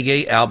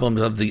 reggae albums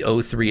of the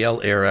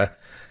 03L era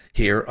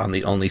here on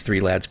the Only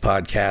 3 Lads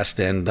podcast.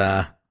 And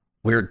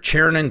we're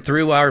churning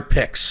through our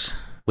picks.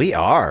 We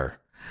are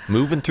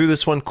moving through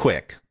this one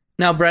quick.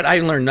 Now, Brett,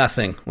 I learned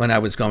nothing when I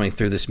was going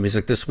through this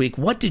music this week.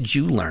 What did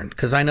you learn?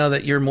 Because I know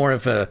that you're more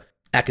of a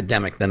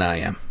academic than I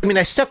am. I mean,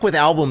 I stuck with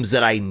albums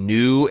that I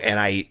knew and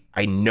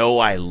I know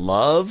I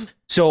love.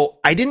 So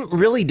I didn't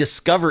really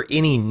discover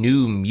any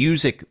new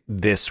music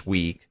this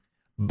week,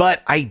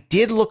 but I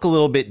did look a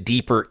little bit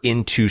deeper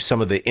into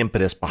some of the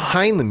impetus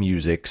behind the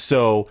music.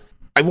 So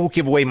I won't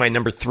give away my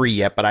number 3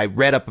 yet, but I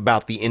read up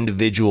about the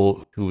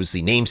individual who was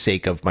the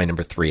namesake of my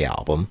number 3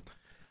 album.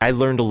 I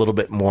learned a little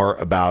bit more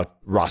about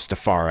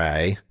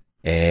Rastafari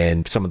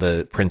and some of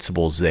the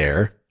principles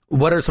there.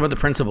 What are some of the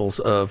principles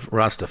of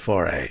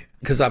Rastafari?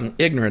 Because I'm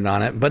ignorant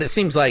on it, but it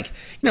seems like,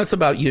 it's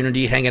about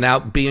unity, hanging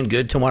out, being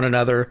good to one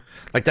another.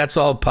 Like, that's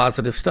all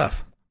positive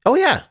stuff. Oh,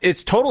 yeah.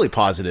 It's totally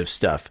positive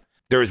stuff.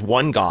 There is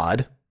one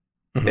God,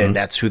 and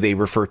that's who they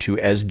refer to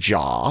as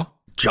Jah.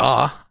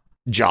 Jah.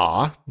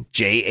 Jah,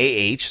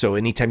 J-A-H. So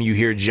anytime you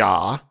hear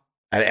Jah,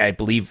 I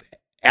believe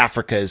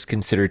Africa is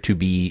considered to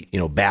be,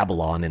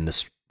 Babylon in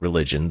this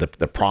religion,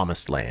 the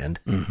promised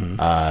land,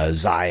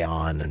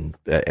 Zion, and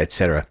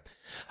etc.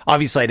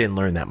 Obviously, I didn't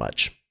learn that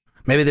much.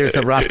 Maybe there's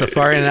a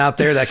Rastafarian out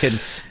there that could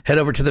head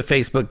over to the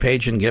Facebook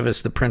page and give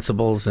us the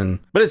principles.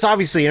 But it's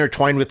obviously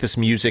intertwined with this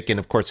music. And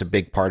of course, a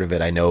big part of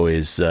it, I know,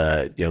 is,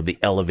 the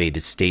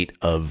elevated state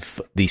of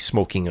the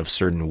smoking of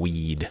certain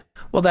weed.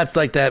 Well, that's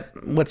like that.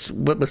 What's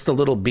the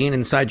little bean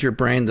inside your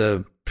brain?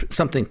 The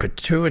something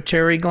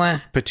pituitary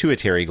gland?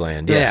 Pituitary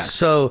gland, yes. Yeah.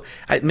 So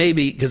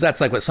maybe because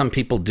that's like what some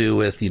people do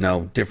with,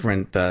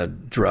 different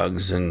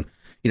drugs and,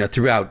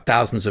 throughout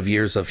thousands of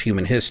years of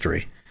human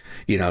history,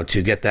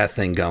 to get that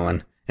thing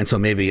going. And so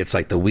maybe it's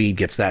like the weed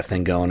gets that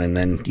thing going, and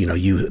then,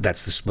 that's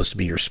supposed to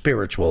be your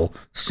spiritual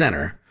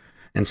center.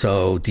 And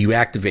so do you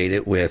activate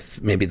it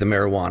with maybe the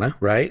marijuana,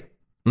 right?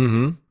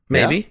 Mm-hmm.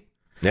 Maybe.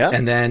 Yeah.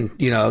 And then,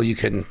 you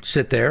can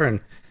sit there and,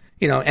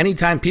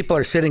 anytime people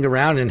are sitting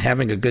around and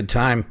having a good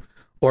time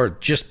or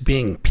just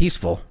being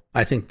peaceful,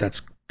 I think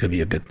that's could be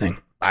a good thing.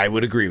 I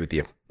would agree with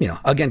you.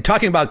 Again,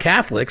 talking about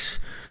Catholics,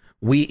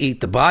 we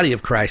eat the body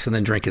of Christ and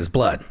then drink his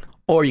blood.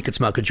 Or you could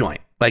smoke a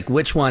joint. Like,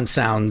 which one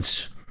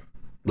sounds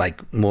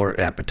like more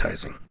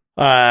appetizing?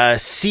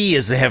 C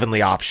is the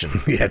heavenly option.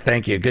 Yeah,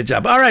 thank you. Good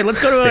job. All right,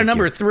 let's go to our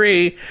number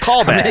 3.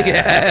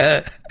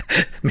 Callback.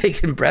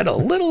 Making Brett a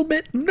little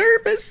bit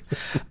nervous.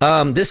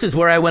 This is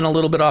where I went a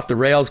little bit off the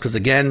rails because,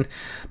 again,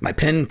 my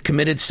pen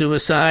committed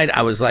suicide.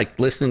 I was like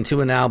listening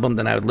to an album,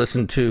 then I would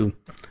listen to,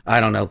 I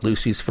don't know,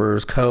 Lucy's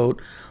Furs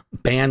Coat,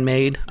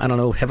 Bandmade. I don't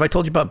know. Have I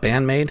told you about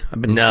Bandmade?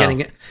 I've been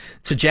getting it.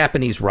 It's a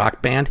Japanese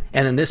rock band.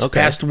 And then this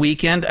past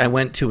weekend, I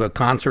went to a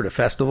concert, a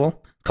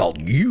festival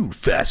called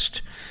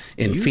U-Fest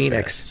in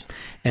Phoenix.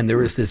 And there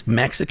was this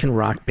Mexican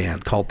rock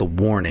band called The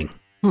Warning.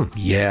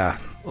 Yeah.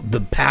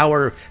 The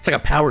power, it's like a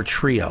power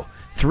trio.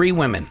 3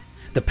 women.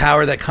 The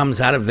power that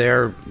comes out of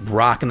their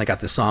rock, and they got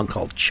this song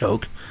called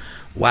Choke.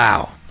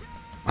 Wow.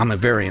 I'm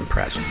very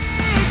impressed.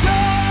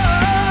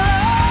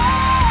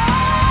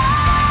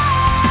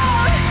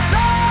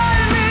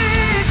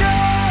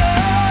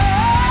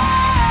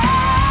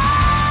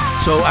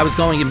 So I was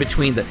going in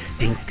between the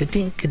dinka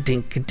dinka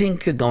dinka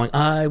dinka going,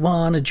 I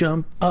want to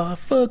jump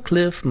off a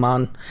cliff,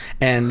 man.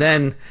 And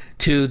then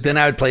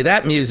I would play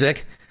that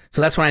music.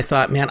 So that's when I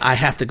thought, man, I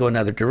have to go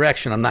another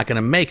direction. I'm not going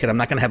to make it. I'm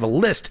not going to have a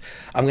list.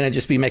 I'm going to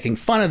just be making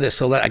fun of this.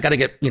 So I got to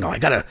get, I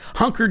got to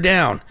hunker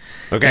down.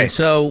 Okay. And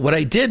so what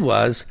I did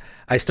was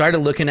I started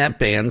looking at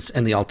bands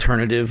in the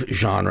alternative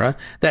genre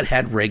that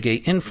had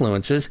reggae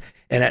influences.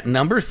 And at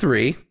number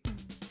 3,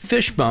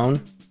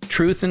 Fishbone,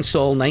 Truth and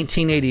Soul,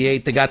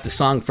 1988. They got the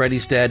song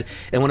Freddie's Dead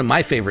and one of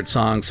my favorite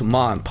songs,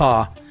 Ma and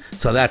Pa.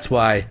 So that's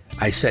why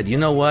I said, you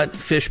know what,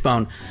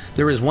 Fishbone.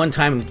 There was one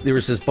time, there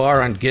was this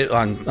bar in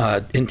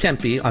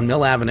Tempe on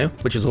Mill Avenue,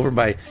 which is over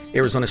by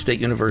Arizona State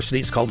University.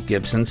 It's called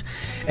Gibson's.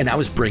 And I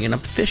was bringing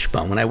up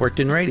Fishbone when I worked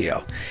in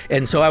radio.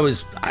 And so I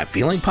was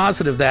feeling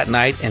positive that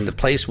night, and the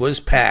place was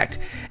packed.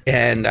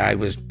 And I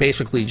was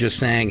basically just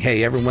saying,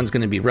 hey, everyone's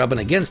going to be rubbing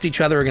against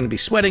each other, going to be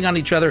sweating on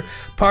each other,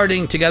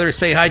 partying together,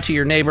 say hi to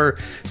your neighbor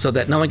so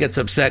that no one gets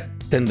upset.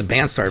 Then the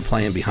band started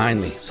playing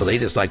behind me. So they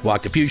just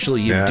walked up.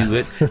 Usually you do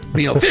it,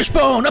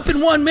 Fishbone up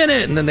in 1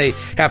 minute, and then they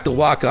have to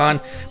walk on.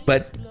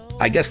 But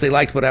I guess they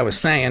liked what I was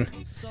saying.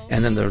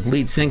 And then the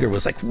lead singer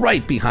was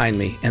right behind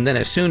me. And then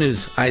as soon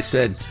as I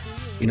said,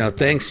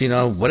 thanks,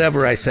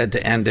 whatever I said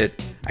to end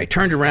it, I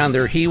turned around,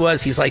 there he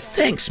was. He's like,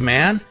 thanks,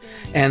 man.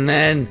 And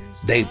then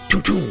they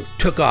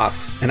took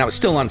off. And I was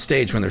still on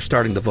stage when they're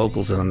starting the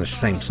vocals on the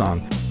same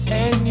song.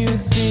 And you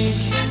think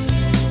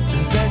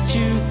that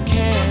you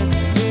can't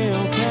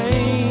feel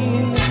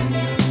pain,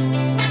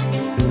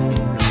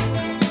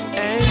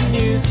 and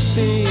you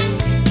think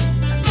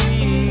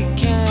we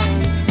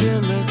can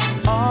feel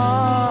it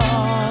all.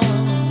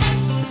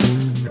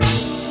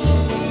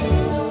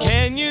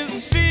 Can you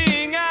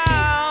sing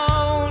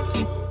out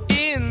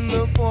in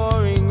the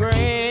pouring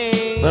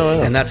rain?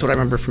 And that's what I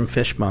remember from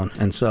Fishbone.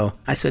 And so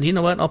I said, you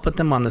know what? I'll put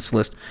them on this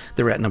list.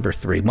 They're at number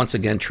 3. Once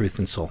again, Truth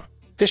and Soul.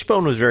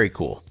 Fishbone was very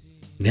cool.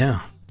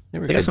 Yeah. They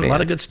got a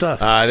lot of good stuff.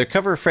 Their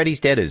cover of Freddie's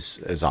Dead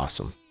is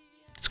awesome.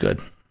 It's good.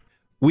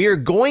 We are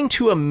going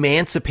to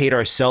emancipate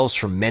ourselves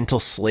from mental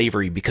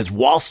slavery because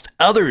whilst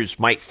others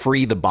might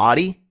free the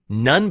body,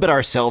 none but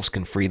ourselves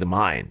can free the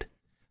mind.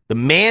 The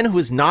man who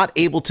is not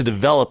able to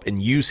develop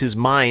and use his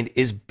mind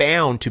is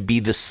bound to be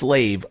the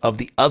slave of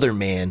the other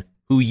man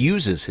who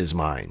uses his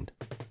mind.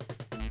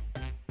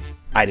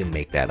 I didn't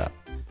make that up.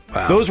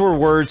 Wow. Those were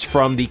words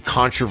from the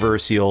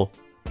controversial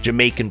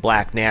Jamaican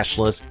black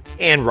nationalist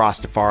and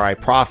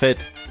Rastafari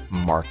prophet,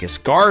 Marcus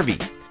Garvey.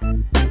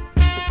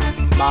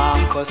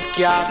 Marcus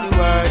Garvey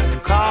words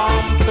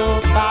come to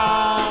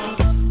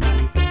pass.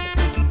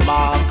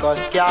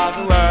 Marcus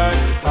Garvey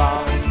words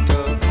come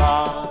to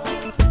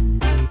pass.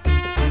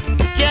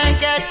 Can't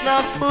get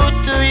no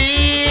food to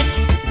eat.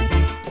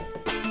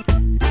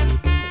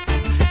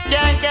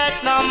 Can't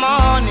get no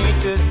money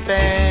to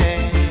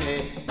spend.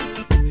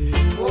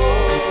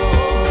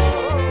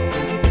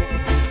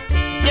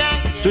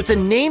 So it's a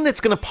name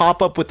that's going to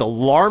pop up with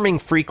alarming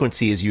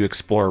frequency as you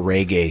explore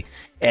reggae,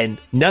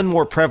 and none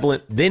more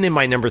prevalent than in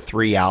my number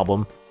 3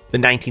 album, the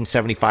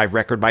 1975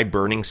 record by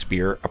Burning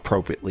Spear,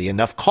 appropriately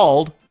enough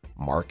called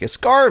Marcus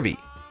Garvey.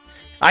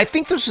 I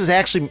think this was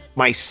actually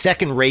my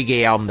second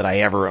reggae album that I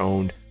ever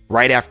owned,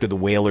 right after the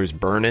Wailers'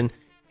 Burnin',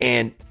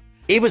 and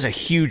it was a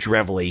huge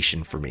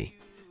revelation for me.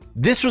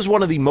 This was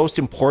one of the most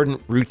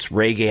important roots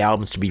reggae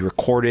albums to be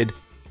recorded,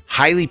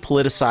 highly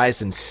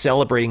politicized and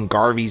celebrating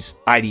Garvey's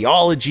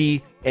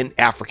ideology and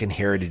African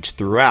heritage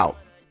throughout.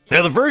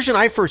 Now, the version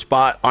I first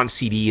bought on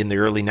CD in the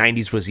early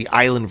 90s was the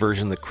island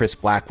version that Chris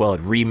Blackwell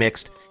had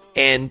remixed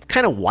and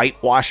kind of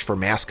whitewashed for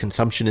mass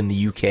consumption in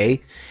the UK.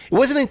 It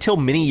wasn't until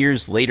many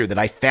years later that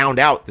I found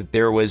out that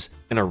there was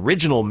an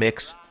original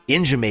mix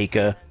in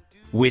Jamaica,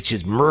 which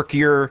is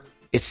murkier.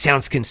 It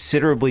sounds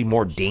considerably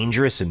more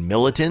dangerous and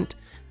militant.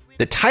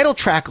 The title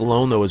track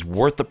alone, though, is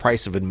worth the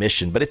price of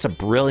admission, but it's a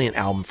brilliant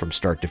album from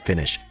start to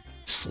finish.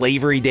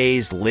 Slavery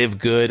Days, Live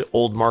Good,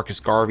 Old Marcus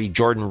Garvey,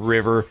 Jordan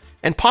River,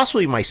 and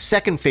possibly my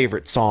second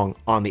favorite song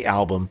on the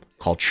album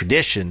called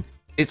Tradition.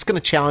 It's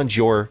going to challenge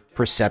your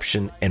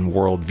perception and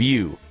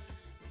worldview.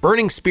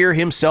 Burning Spear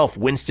himself,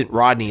 Winston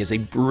Rodney, is a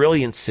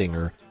brilliant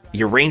singer.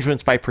 The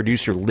arrangements by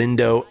producer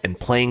Lindo and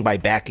playing by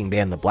backing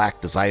band The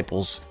Black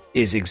Disciples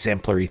is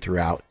exemplary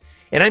throughout.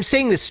 And I'm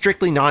saying this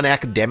strictly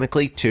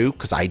non-academically too,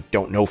 because I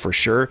don't know for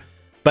sure,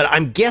 but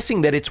I'm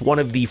guessing that it's one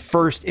of the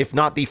first, if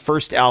not the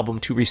first album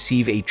to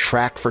receive a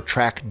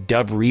track-for-track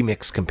dub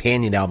remix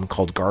companion album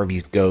called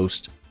Garvey's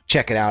Ghost.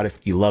 Check it out if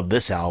you love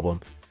this album.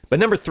 But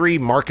number 3,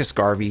 Marcus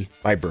Garvey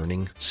by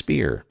Burning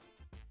Spear.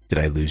 Did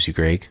I lose you,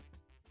 Greg?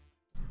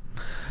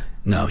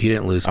 No, you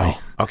didn't lose me.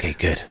 Oh, okay,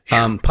 good.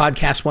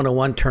 Podcast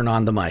 101, turn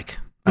on the mic.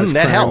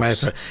 That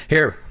helps.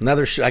 Here,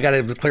 another, I got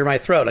to clear my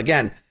throat.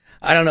 Again,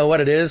 I don't know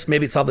what it is.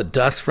 Maybe it's all the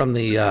dust from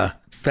the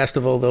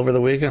festival over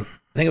the weekend.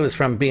 I think it was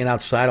from being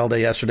outside all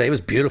day yesterday. It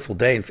was a beautiful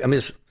day. I mean,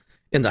 it's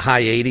in the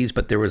high 80s,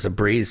 but there was a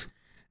breeze.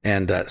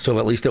 And so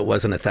at least it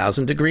wasn't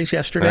 1,000 degrees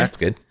yesterday. That's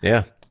good.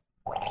 Yeah.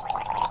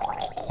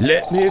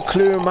 Let me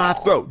clear my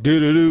throat.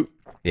 Do-do-do.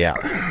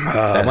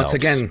 Yeah. Once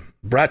again,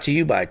 brought to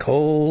you by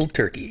Cold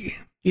Turkey.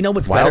 You know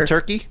what's Wild better?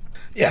 turkey?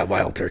 Yeah,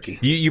 Wild Turkey.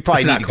 You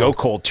probably It's need to go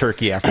cold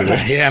turkey after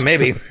this. Yeah,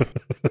 maybe.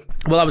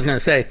 Well, I was going to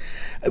say,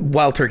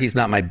 Wild Turkey's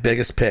not my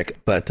biggest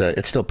pick, but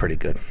it's still pretty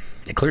good.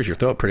 It clears your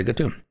throat pretty good,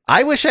 too.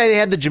 I wish I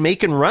had the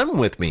Jamaican rum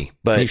with me,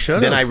 but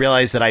then I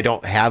realized that I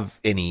don't have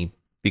any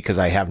because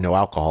I have no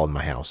alcohol in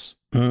my house.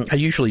 I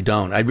usually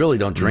don't. I really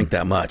don't drink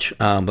that much.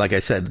 Like I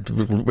said,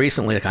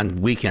 recently, like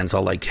on weekends,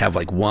 I'll like have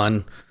like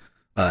one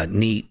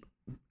neat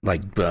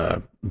like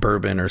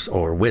bourbon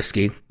or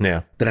whiskey.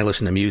 Yeah. Then I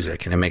listen to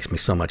music, and it makes me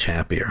so much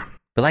happier.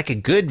 But like a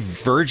good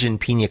virgin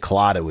pina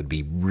colada would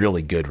be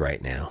really good right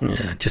now.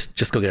 Yeah,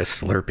 just go get a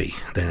Slurpee.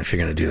 Then if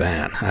you're going to do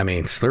that, I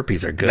mean,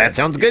 Slurpees are good. That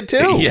sounds good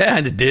too. Yeah,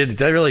 it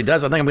really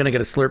does. I think I'm going to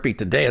get a Slurpee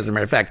today. As a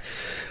matter of fact,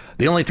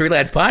 the Only Three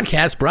Lads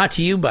podcast brought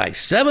to you by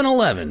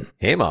 7-Eleven.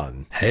 Hey,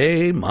 man.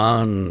 Hey,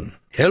 man.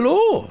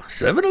 Hello,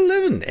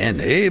 7-Eleven and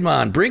hey,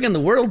 man, bringing the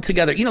world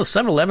together. You know,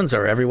 7-Elevens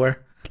are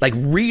everywhere. Like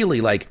really,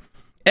 like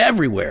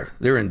everywhere.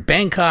 They're in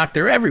Bangkok.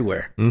 They're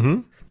everywhere.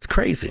 Mm-hmm. It's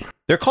crazy.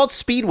 They're called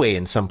Speedway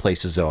in some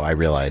places, though, I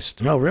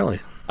realized. Oh, really?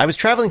 I was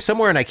traveling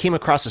somewhere and I came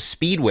across a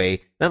Speedway,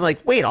 and I'm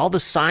like, wait, all the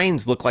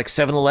signs look like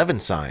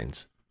 7-Eleven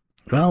signs.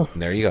 Well,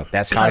 and there you go.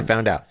 That's how I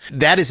found out.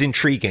 That is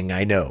intriguing,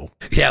 I know.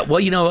 Yeah, well,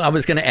 you know, I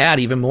was going to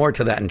add even more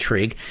to that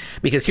intrigue,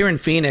 because here in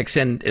Phoenix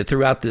and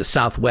throughout the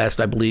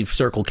Southwest, I believe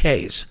Circle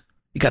K's.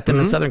 You got them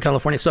in Southern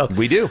California? So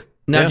we do.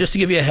 Now, just to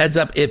give you a heads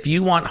up, if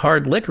you want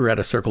hard liquor at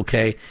a Circle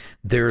K,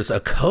 there's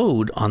a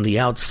code on the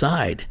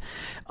outside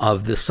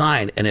of the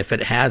sign. And if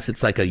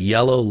it's like a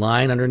yellow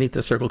line underneath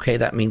the Circle K,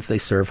 that means they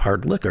serve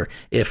hard liquor.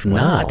 If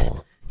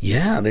not,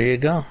 yeah, there you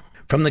go.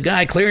 From the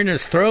guy clearing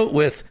his throat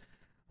with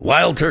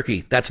Wild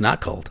Turkey. That's not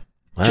cold.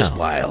 Wow. Just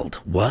wild.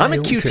 I'm a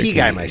QT turkey.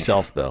 guy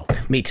myself, though.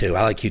 Me too.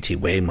 I like QT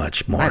way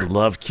much more. I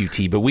love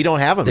QT, but we don't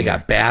have them They here.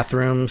 got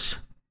bathrooms.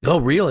 Oh,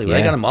 really? Yeah.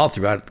 They got them all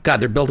throughout. God,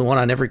 they're building one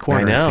on every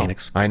corner in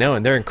Phoenix. I know,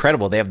 and they're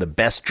incredible. They have the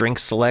best drink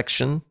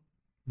selection.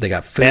 They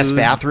got food. Best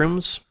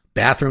bathrooms.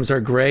 Bathrooms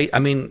are great. I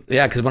mean,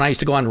 yeah, because when I used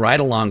to go on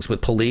ride-alongs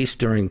with police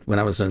when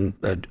I was a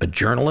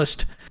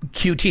journalist,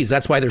 QTs,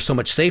 that's why they're so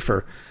much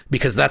safer,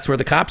 because that's where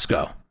the cops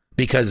go.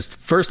 Because,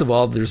 first of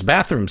all, there's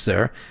bathrooms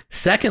there.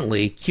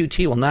 Secondly,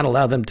 QT will not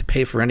allow them to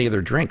pay for any of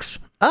their drinks.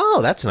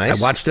 Oh, that's nice.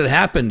 I watched it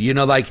happen. You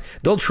know, like,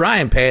 they'll try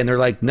and pay, and they're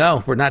like,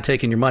 no, we're not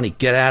taking your money.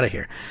 Get out of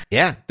here.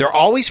 Yeah, they're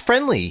always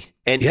friendly.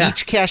 And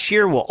each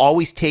cashier will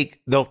always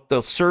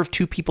they'll serve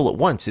two people at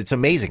once. It's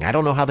amazing. I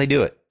don't know how they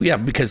do it. Yeah,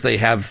 because they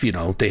have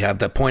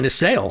the point of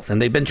sale,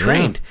 and they've been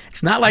trained. Yeah.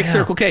 It's not like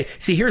Circle K.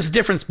 See, here's the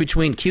difference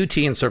between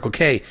QT and Circle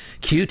K.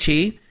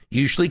 QT,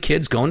 usually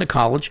kids going to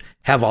college,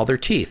 have all their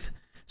teeth.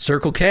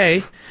 Circle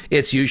K,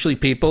 it's usually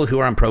people who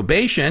are on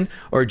probation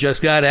or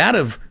just got out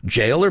of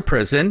jail or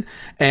prison,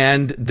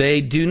 and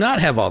they do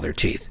not have all their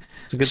teeth.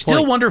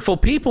 Still wonderful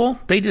people.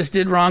 They just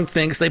did wrong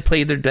things. They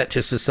paid their debt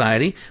to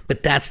society.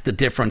 But that's the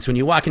difference. When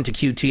you walk into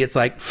QT, it's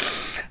like,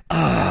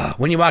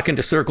 when you walk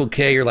into Circle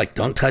K, you're like,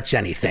 don't touch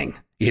anything,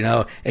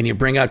 and you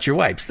bring out your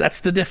wipes.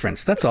 That's the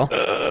difference. That's all.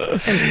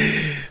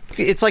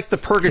 It's like the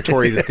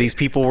purgatory that these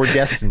people were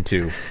destined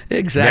to.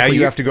 Exactly. Now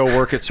you have to go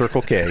work at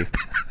Circle K.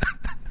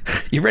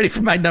 You ready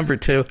for my number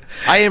two?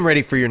 I am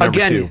ready for your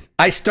number two.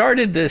 I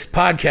started this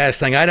podcast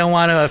saying I don't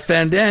want to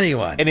offend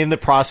anyone. And in the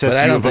process,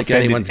 I don't think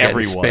offended anyone's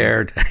everyone.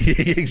 Spared.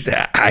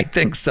 Exactly. I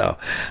think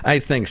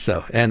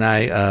so. And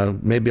I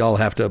maybe I'll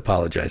have to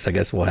apologize. I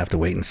guess we'll have to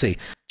wait and see.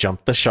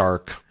 Jump the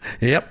shark.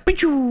 Yep.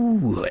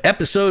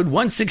 Episode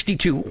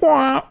 162.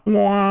 Wah,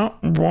 wah,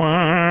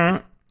 wah.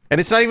 And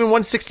it's not even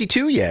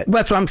 162 yet.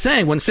 That's what I'm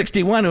saying.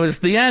 161 was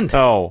the end.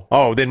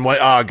 Oh, then what?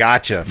 Oh,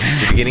 gotcha.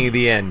 The beginning of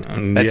the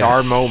end. That's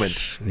our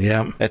moment.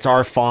 Yeah. That's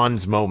our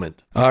Fonz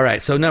moment. All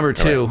right. So number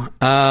two,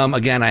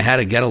 again, I had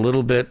to get a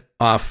little bit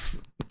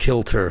off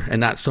kilter, and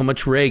not so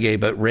much reggae,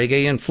 but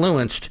reggae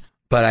influenced.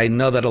 But I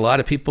know that a lot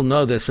of people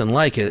know this and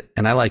like it,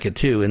 and I like it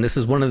too. And this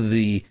is one of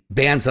the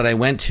bands that I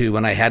went to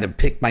when I had to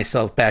pick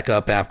myself back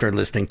up after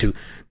listening to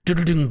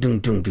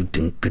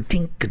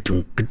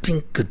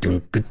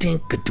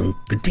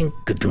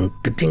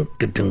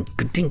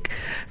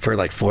for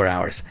like 4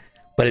 hours.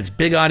 But it's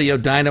Big Audio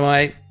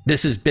Dynamite.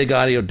 This is Big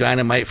Audio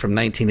Dynamite from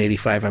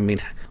 1985. I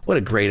mean, what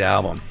a great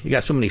album. You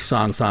got so many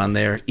songs on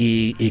there.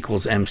 E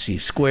equals MC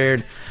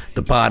squared.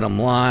 The Bottom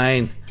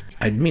Line.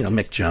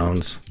 Mick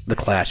Jones. The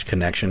Clash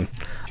Connection.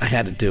 I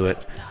had to do it.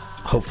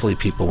 Hopefully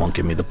people won't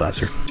give me the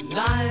buzzer.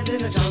 Lions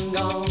in a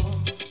jungle.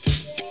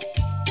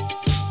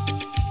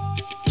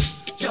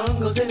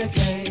 Jungle's in a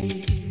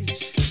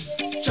cage.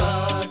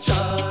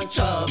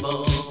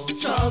 Trouble.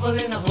 Trouble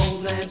in a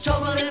homeland.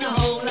 Trouble in a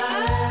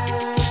homeland.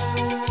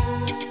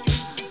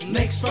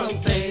 Makes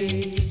front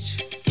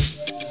page.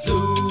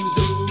 Zulu.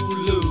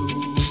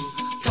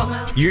 Come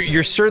out.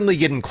 You're certainly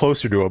getting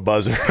closer to a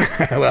buzzer.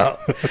 Well,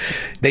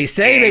 they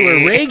say they were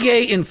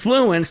reggae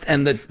influenced,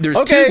 and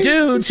there's two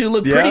dudes who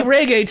look pretty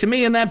reggae to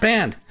me in that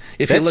band.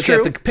 If you look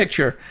at the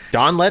picture,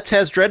 Don Letts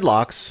has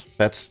dreadlocks.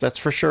 That's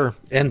for sure,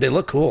 and they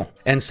look cool.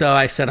 And so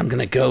I said I'm going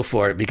to go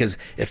for it, because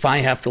if I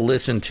have to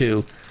listen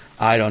to,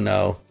 I don't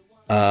know,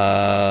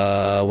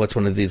 what's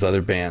one of these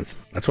other bands?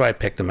 That's why I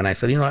picked them, and I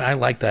said, I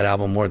like that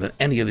album more than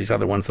any of these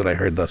other ones that I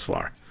heard thus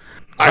far.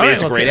 I mean,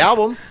 it's a great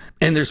album.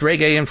 And there's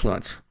reggae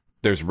influence.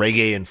 There's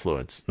reggae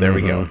influence. There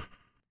we go.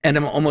 And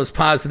I'm almost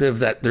positive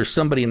that there's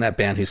somebody in that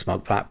band who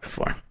smoked pot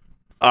before.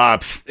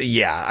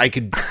 Yeah, I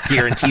could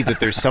guarantee that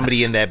there's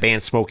somebody in that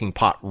band smoking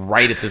pot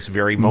right at this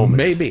very moment.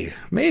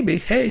 Maybe.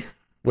 Hey,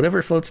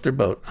 whatever floats their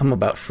boat. I'm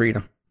about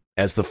freedom.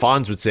 As the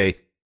Fonz would say,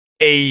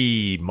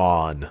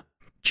 Amon.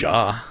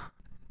 Jaw.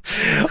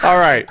 All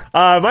right.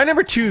 My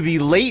number 2, the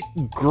late,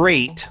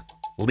 great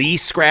Lee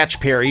Scratch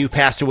Perry, who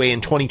passed away in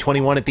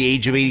 2021 at the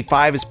age of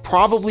 85, is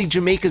probably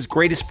Jamaica's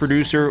greatest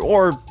producer,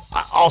 or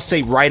I'll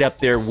say right up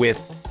there with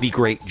the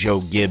great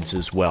Joe Gibbs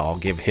as well. I'll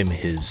give him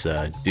his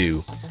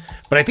due.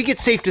 But I think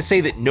it's safe to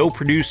say that no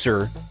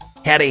producer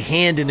had a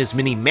hand in as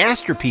many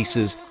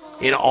masterpieces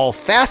in all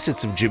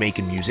facets of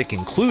Jamaican music,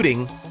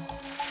 including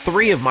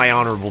 3 of my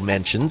honorable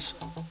mentions: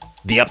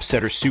 The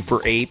Upsetter Super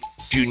 8,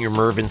 Junior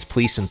Mervin's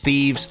Police and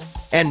Thieves,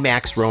 and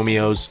Max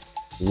Romeo's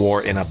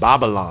War in a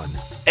Babylon,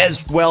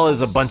 as well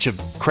as a bunch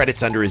of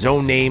credits under his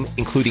own name,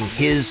 including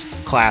his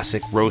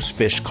classic Roast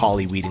Fish,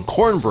 Collyweed, and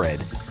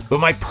Cornbread.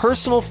 But my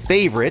personal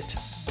favorite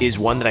is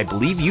one that I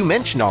believe you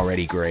mentioned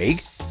already,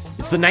 Greg.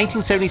 It's the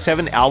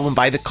 1977 album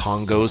by the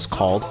Congos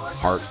called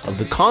Heart of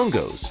the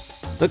Congos.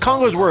 The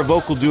Congos were a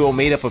vocal duo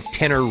made up of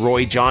tenor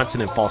Roy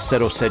Johnson and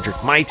falsetto Cedric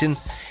Myton,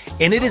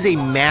 and it is a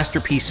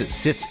masterpiece that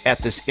sits at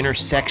this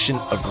intersection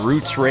of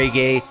roots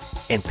reggae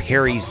and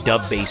Perry's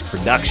dub bass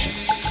production.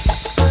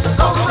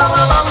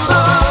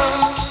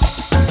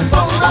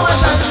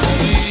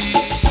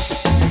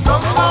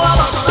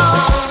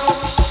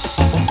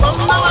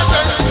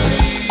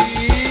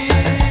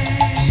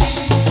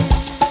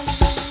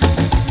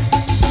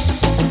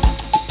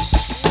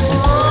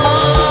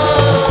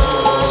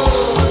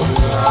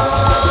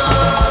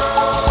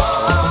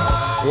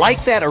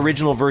 Like that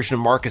original version of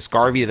Marcus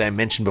Garvey that I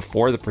mentioned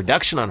before, the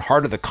production on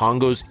Heart of the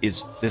Congos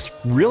is this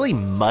really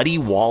muddy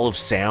wall of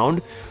sound,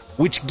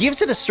 which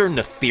gives it a certain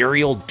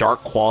ethereal,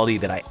 dark quality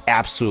that I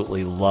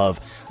absolutely love.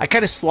 I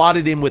kind of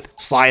slotted in with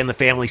Sly and the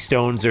Family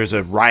Stones, There's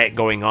a Riot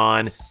Going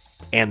On,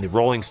 and the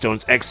Rolling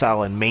Stones' Exile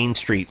on Main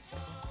Street.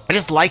 I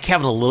just like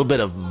having a little bit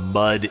of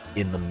mud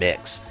in the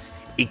mix.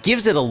 It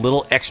gives it a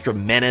little extra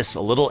menace,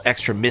 a little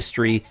extra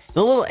mystery, and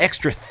a little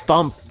extra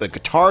thump. The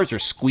guitars are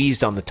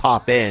squeezed on the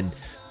top end,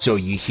 so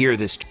you hear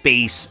this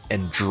bass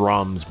and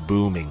drums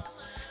booming.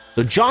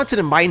 So Johnson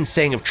and Myton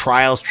sang of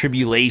trials,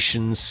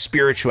 tribulations,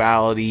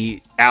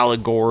 spirituality,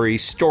 allegory,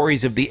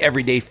 stories of the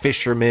everyday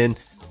fisherman,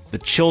 the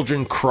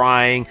children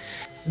crying.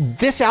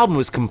 This album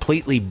was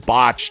completely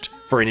botched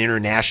for an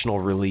international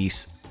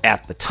release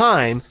at the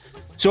time,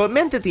 so it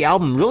meant that the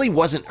album really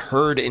wasn't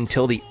heard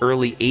until the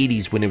early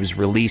 80s when it was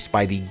released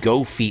by the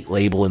Go Feet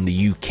label in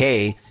the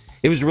UK.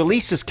 It was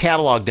released as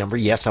catalog number,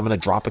 yes, I'm going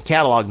to drop a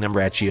catalog number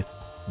at you,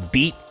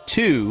 Beat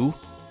 2,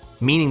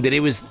 meaning that it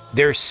was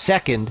their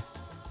second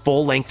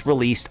full-length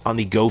release on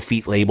the Go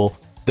Feet label.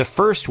 The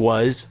first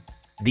was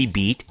The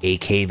Beat,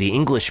 aka the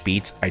English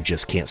Beats, I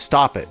Just Can't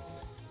Stop It.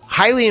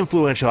 Highly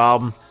influential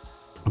album,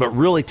 but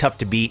really tough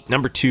to beat.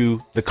 Number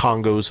 2, The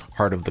Congos,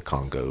 Heart of the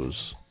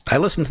Congos. I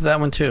listened to that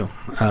one too.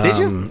 Did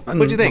you?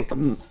 What'd you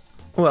think?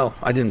 Well,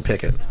 I didn't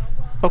pick it.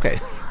 Okay.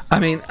 I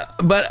mean,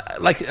 but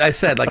like I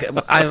said, like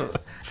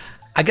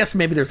I guess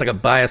maybe there's like a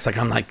bias. Like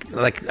I'm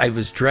like I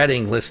was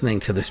dreading listening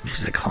to this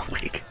music all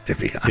week, to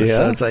be honest. Yeah.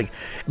 So it's like,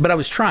 but I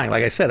was trying.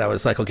 Like I said, I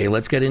was like, okay,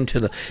 let's get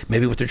into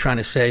maybe what they're trying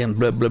to say and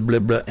blah blah blah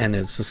blah. And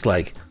it's just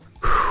like,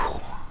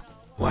 whew,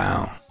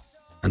 wow.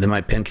 And then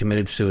my pen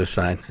committed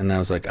suicide, and I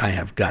was like, I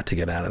have got to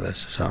get out of this.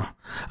 So,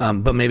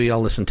 but maybe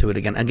I'll listen to it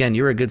again. Again,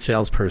 you're a good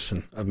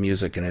salesperson of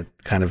music, and it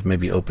kind of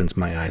maybe opens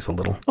my eyes a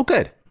little. Oh,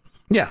 good.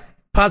 Yeah,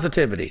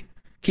 positivity.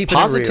 Keep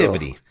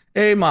positivity. It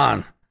real.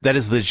 Amen. That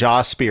is the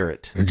Jaw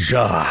spirit.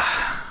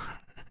 Jaw.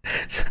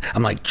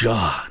 I'm like,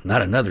 Jaw,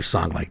 not another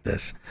song like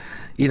this.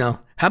 You know,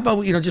 how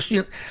about, just,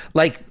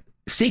 like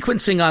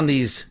sequencing on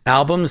these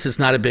albums is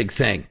not a big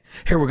thing.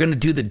 Here, we're going to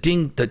do the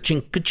Chinka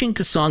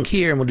Chinka song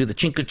here, and we'll do the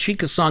Chinka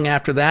Chinka song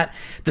after that.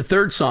 The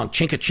third song,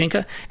 Chinka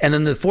Chinka, and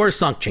then the fourth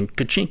song,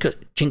 Chinka Chinka,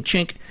 Chink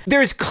Chink.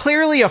 There's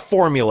clearly a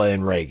formula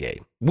in reggae.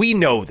 We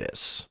know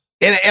this.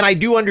 And I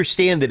do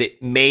understand that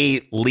it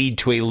may lead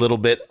to a little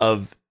bit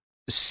of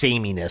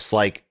sameness.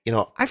 Like,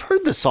 I've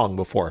heard this song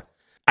before.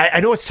 I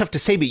know it's tough to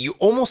say, but you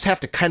almost have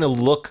to kind of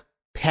look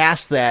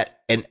past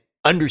that and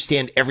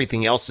understand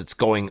everything else that's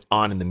going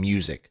on in the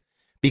music.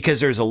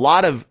 Because there's a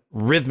lot of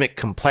rhythmic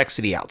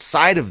complexity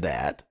outside of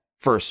that,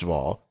 first of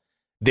all.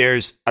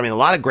 There's, a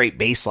lot of great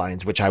bass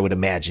lines, which I would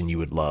imagine you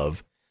would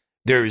love.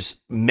 There's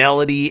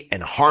melody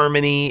and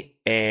harmony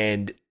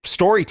and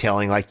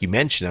storytelling, like you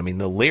mentioned.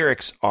 The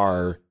lyrics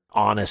are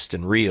honest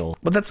and real.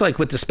 But that's like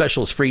with the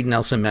Specials, Freed,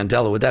 Nelson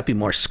Mandela. Would that be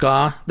more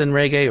ska than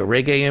reggae or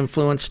reggae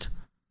influenced?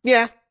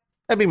 Yeah,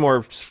 that'd be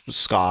more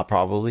ska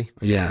probably.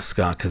 Yeah,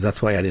 ska, because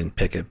that's why I didn't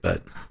pick it,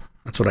 but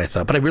that's what I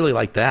thought. But I really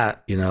like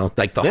that,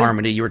 like the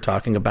harmony you were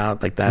talking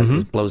about, like that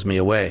just blows me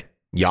away.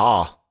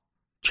 Yeah.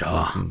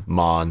 Jaw.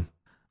 Mon.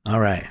 All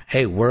right.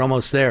 Hey, we're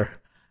almost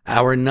there.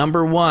 Our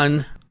number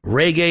 1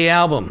 reggae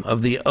album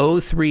of the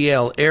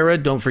O3L era.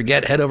 Don't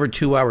forget, head over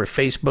to our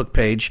Facebook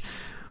page.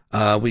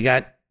 We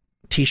got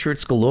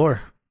t-shirts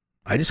galore.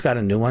 I just got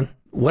a new one.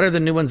 What are the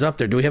new ones up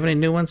there? Do we have any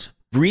new ones?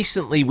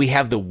 Recently, we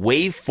have the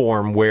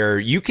waveform where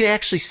you can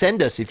actually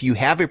send us, if you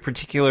have a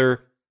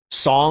particular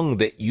song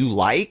that you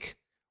like,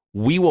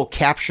 we will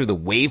capture the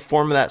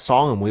waveform of that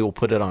song and we will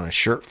put it on a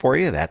shirt for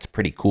you. That's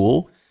pretty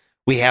cool.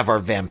 We have our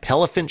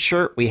Vampelephant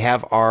shirt. We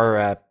have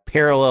our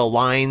Parallel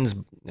Lines,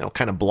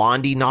 kind of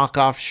Blondie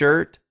knockoff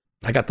shirt.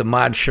 I got the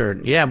mod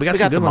shirt. Yeah, we got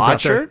some good ones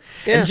out there.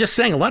 Yeah. And just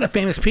saying, a lot of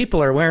famous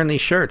people are wearing these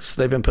shirts.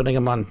 They've been putting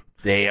them on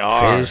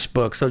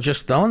Facebook. So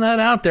just throwing that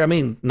out there. I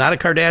mean, not a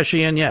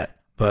Kardashian yet,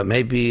 but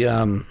maybe,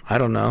 I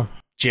don't know.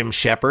 Jim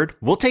Shepard.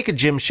 We'll take a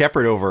Jim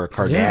Shepard over a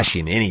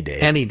Kardashian any day.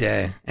 Any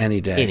day. Any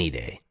day. Any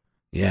day.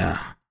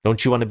 Yeah.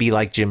 Don't you want to be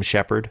like Jim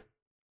Shepard?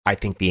 I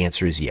think the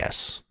answer is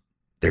yes.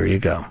 There you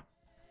go.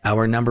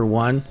 Our number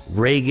one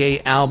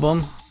reggae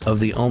album of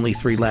the Only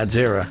Three Lads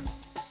era.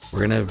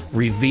 We're going to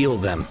reveal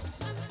them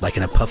like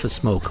in a puff of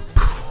smoke.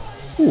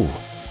 Ooh.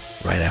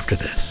 Right after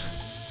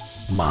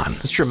this. Come on.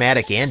 It's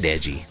dramatic and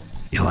edgy.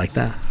 You like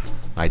that?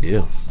 I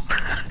do.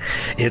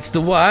 It's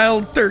the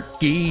Wild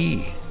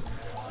Turkey.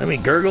 Let me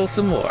gurgle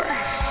some more.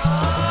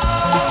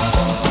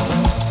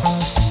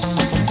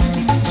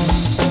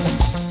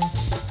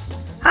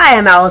 Hi,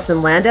 I'm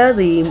Allison Landa,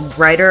 the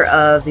writer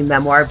of the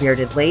memoir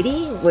Bearded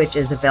Lady, which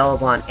is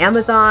available on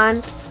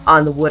Amazon,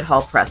 on the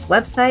Woodhull Press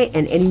website,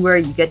 and anywhere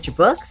you get your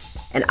books.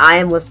 And I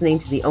am listening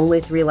to the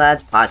Only Three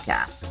Lads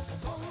podcast.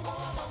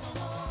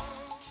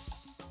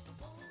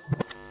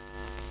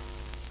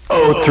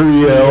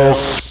 O3L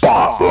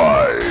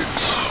Spotlight.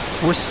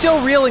 We're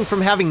still reeling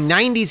from having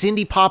 90s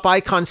indie pop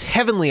icons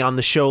Heavenly on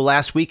the show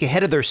last week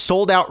ahead of their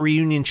sold-out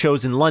reunion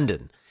shows in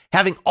London.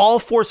 Having all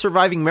 4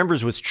 surviving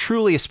members was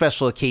truly a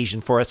special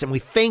occasion for us, and we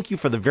thank you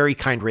for the very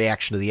kind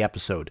reaction to the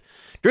episode.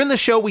 During the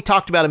show, we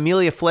talked about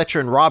Amelia Fletcher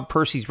and Rob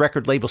Percy's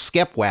record label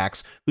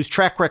Skepwax, whose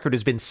track record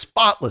has been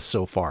spotless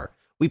so far.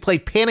 We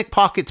played Panic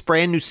Pocket's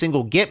brand new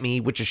single Get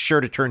Me, which is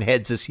sure to turn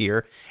heads this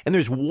year, and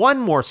there's one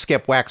more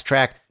Skepwax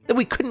track that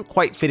we couldn't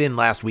quite fit in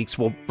last week,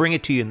 so we'll bring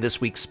it to you in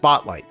this week's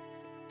Spotlight.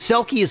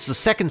 Selkie is the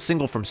second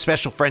single from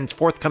Special Friend's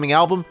forthcoming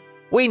album,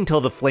 Wait Until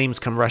the Flames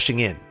Come Rushing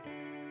In.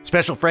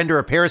 Special Friend are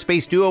a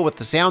Paris-based duo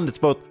with a sound that's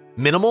both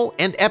minimal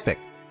and epic.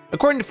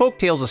 According to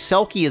folktales, a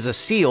Selkie is a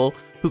seal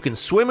who can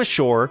swim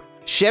ashore,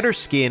 shed her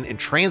skin, and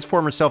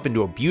transform herself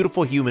into a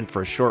beautiful human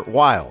for a short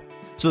while.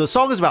 So the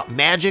song is about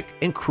magic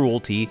and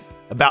cruelty,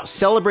 about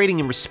celebrating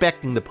and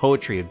respecting the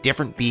poetry of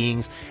different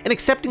beings, and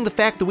accepting the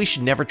fact that we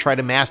should never try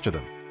to master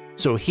them.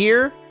 So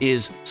here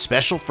is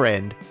Special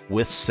Friend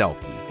with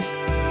Selkie.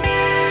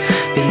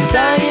 Been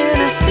dying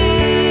to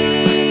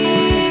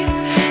see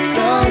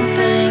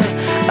something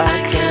I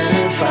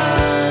can't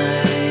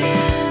find.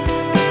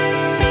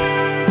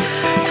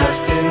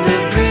 Tossed in the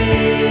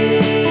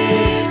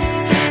breeze,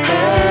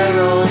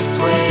 heralds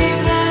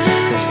wave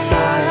their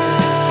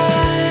signs.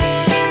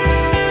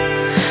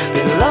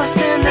 Been lost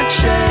in the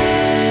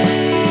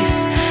chase,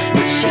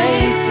 the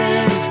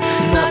chasing's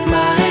not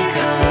my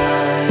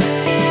kind.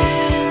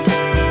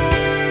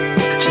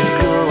 Just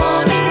go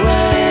on and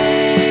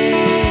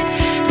wait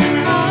till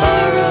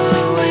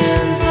tomorrow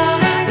ends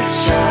the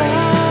child.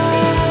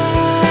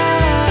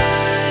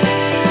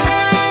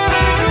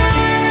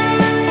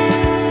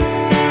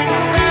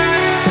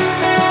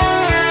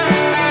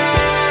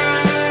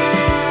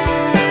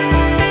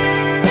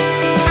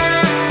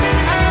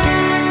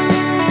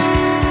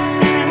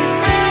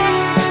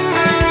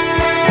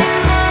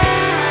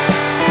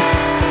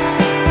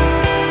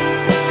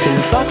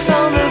 And fox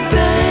on the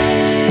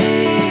bay,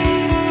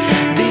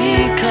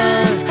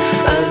 beacon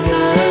of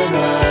the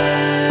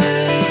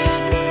night.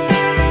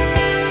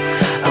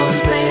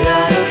 Arms made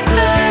out of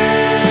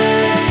clay,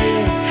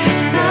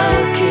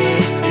 silky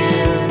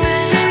skins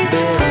been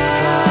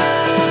tied.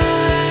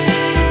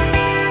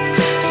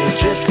 Since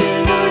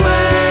drifting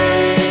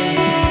away,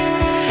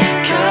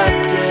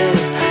 captive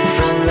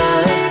from the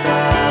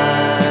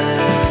start,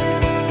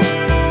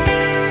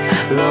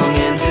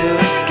 longing to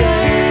escape.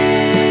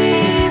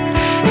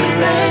 With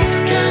legs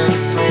can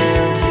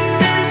swim too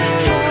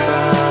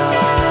far.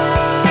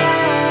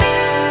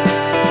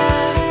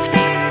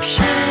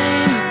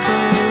 Shame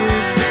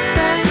pulls to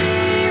play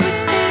with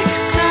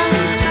sticks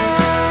and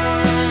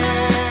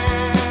stones.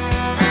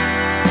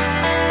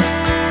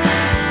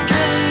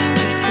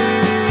 Strangers who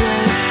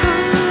are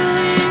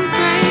fooling,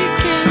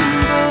 breaking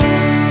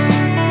bones.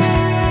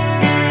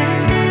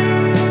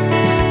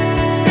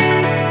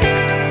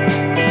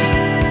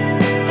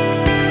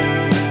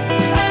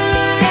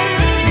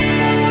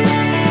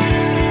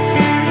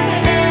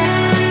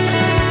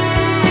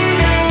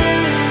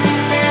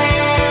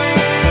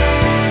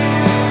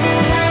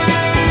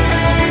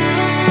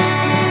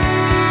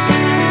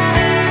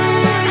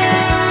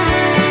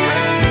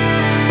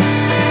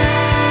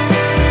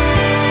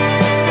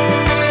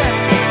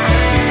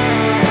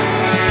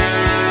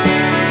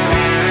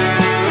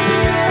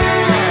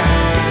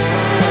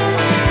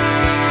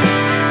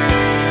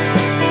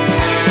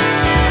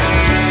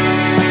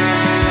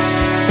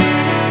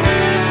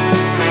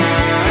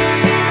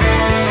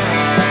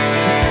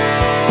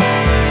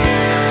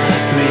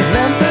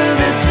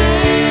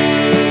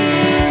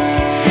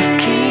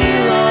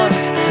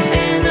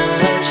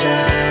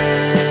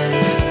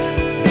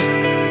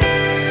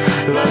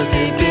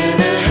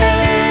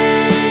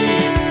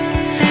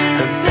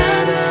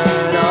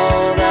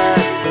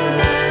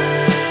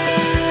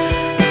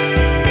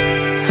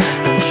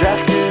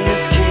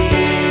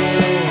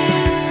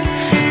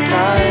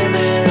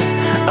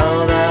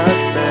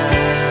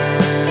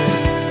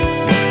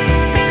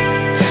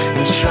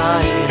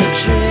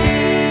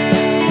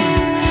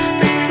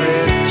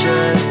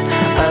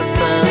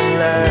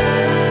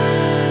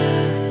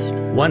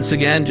 once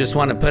again, just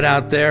want to put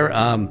out there,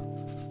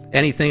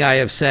 anything I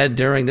have said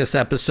during this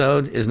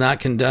episode is not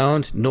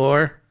condoned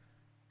nor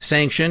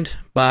sanctioned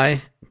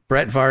by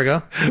Brett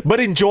Varga. But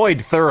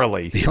enjoyed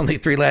thoroughly. The Only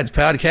Three Lads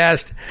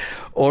podcast,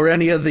 or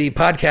any of the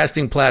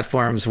podcasting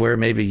platforms where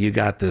maybe you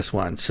got this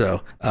one.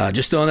 So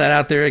just throwing that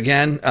out there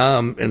again.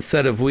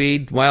 Instead of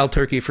weed, wild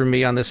turkey for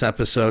me on this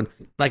episode.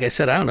 Like I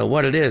said, I don't know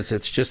what it is.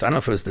 It's just, I don't know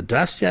if it was the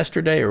dust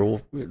yesterday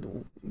or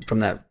from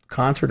that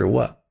concert or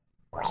what.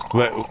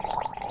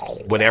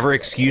 Whatever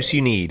excuse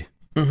you need.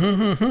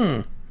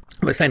 I'm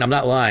saying I'm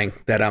not lying,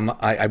 that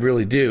I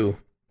really do.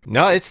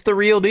 No, it's the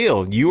real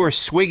deal. You are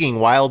swigging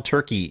wild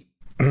turkey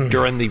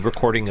during the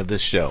recording of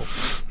this show.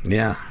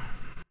 Yeah.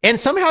 And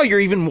somehow you're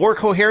even more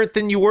coherent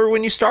than you were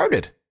when you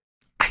started.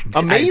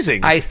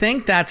 Amazing. I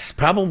think that's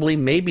probably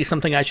maybe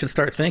something I should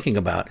start thinking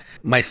about.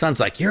 My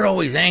son's like, you're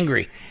always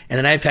angry. And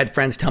then I've had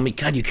friends tell me,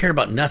 God, you care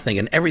about nothing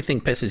and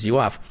everything pisses you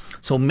off.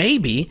 So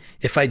maybe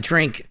if I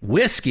drink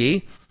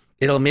whiskey,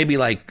 it'll maybe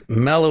like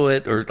mellow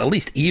it or at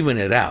least even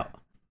it out.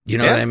 You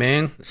know what I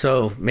mean?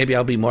 So maybe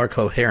I'll be more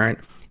coherent.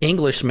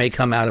 English may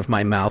come out of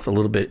my mouth a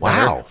little bit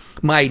better. Wow.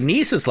 My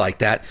niece is like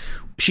that.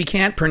 She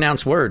can't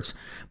pronounce words,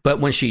 but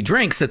when she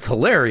drinks, it's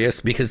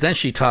hilarious because then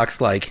she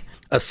talks like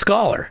a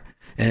scholar.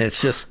 And it's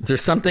just,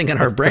 there's something in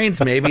our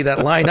brains maybe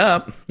that line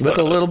up with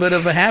a little bit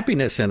of a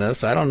happiness in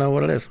us. I don't know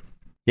what it is.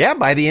 Yeah,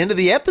 by the end of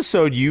the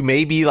episode, you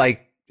may be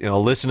like,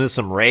 listening to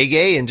some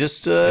reggae and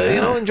just,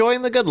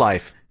 enjoying the good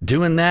life.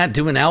 Doing that,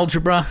 doing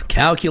algebra,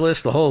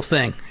 calculus, the whole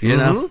thing, you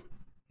know?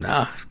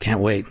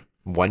 Can't wait.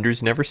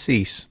 Wonders never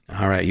cease.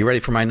 All right, you ready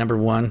for my number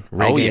one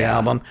reggae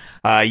album?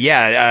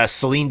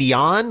 Celine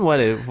Dion. What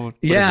is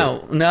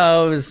it?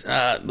 No, it was,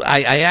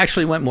 I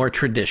actually went more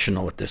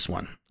traditional with this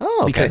one.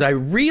 Oh, okay. Because I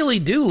really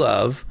do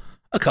love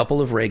a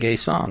couple of reggae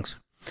songs.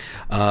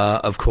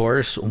 Of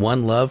course,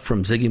 One Love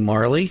from Ziggy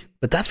Marley,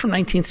 but that's from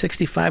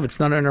 1965.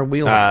 It's not in our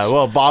wheelhouse.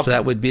 So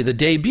that would be the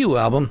debut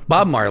album,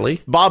 Bob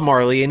Marley,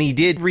 and he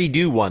did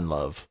redo One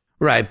Love.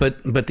 Right,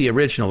 but the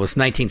original was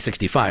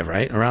 1965,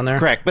 right? Around there?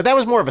 Correct, but that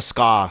was more of a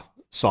ska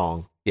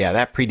song. Yeah,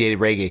 that predated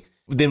reggae.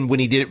 Then when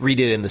he redid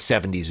it in the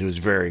 70s, it was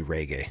very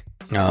reggae.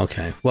 Oh,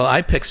 okay. Well,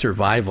 I picked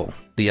Survival,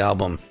 the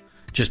album,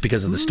 just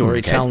because of the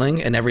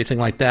storytelling and everything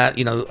like that.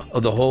 You know,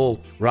 the whole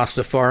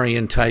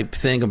Rastafarian type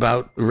thing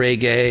about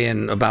reggae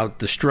and about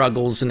the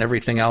struggles and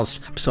everything else.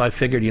 So I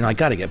figured, I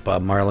got to get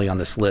Bob Marley on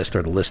this list,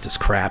 or the list is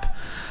crap.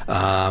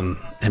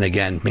 And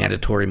again,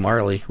 mandatory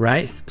Marley,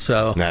 right?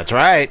 So that's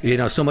right.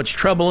 So much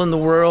trouble in the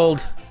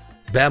world,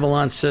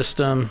 Babylon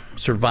System,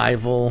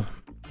 Survival,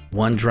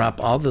 One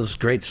Drop, all those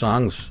great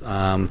songs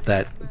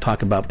that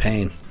talk about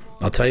pain.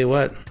 I'll tell you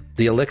what,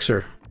 The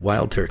Elixir,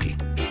 Wild Turkey.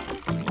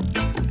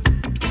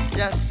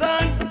 The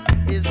sun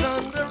is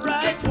on the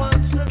rise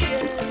once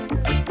again.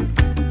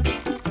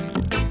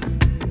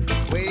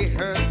 We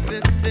heard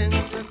the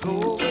things are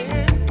going.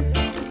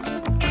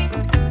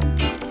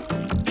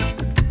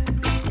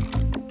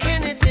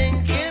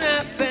 Anything can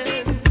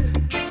happen.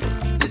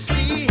 You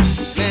see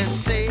men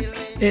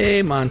sailing.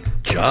 Hey, man.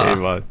 Hey,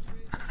 man.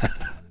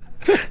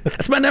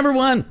 That's my number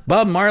one.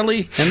 Bob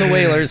Marley and the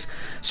Wailers,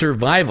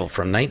 Survival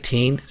from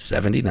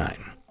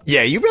 1979.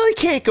 Yeah, you really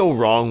can't go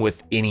wrong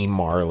with any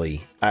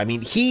Marley. I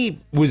mean, he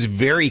was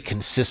very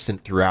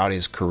consistent throughout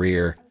his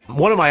career.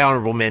 One of my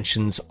honorable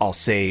mentions, I'll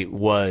say,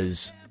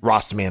 was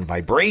Rastaman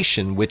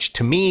Vibration, which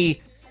to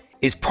me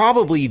is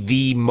probably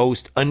the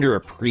most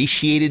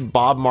underappreciated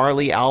Bob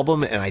Marley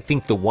album, and I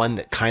think the one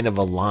that kind of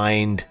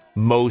aligned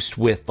most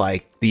with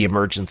like the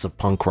emergence of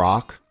punk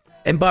rock.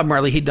 And Bob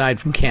Marley, he died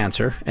from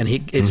cancer, and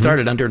it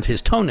started under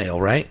his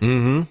toenail, right?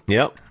 Mm-hmm.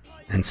 Yep.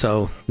 And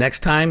so next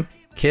time,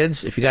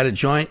 kids, if you got a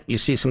joint, you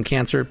see some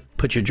cancer,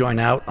 put your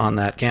joint out on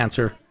that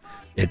cancer.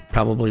 It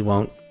probably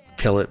won't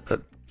kill it,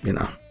 but,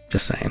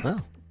 just saying. Well,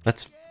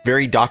 that's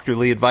very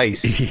doctorly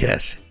advice.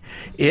 Yes.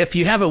 If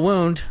you have a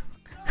wound,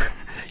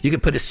 you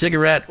could put a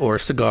cigarette or a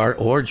cigar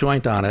or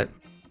joint on it,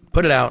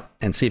 put it out,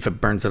 and see if it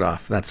burns it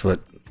off. That's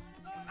what...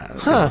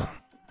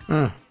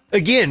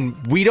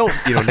 Again, we don't,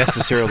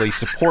 necessarily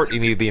support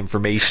any of the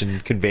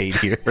information conveyed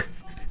here.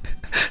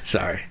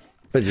 Sorry.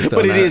 But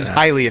it is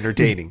highly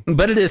entertaining.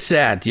 But it is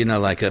sad,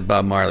 like a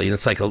Bob Marley.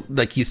 It's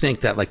like you think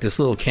that like this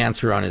little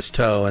cancer on his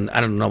toe, and I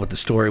don't know what the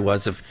story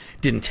was. If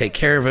didn't take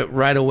care of it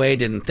right away,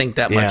 didn't think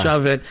that much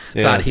of it,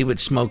 thought he would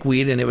smoke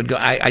weed and it would go.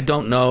 I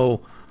don't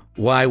know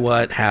why,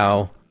 what,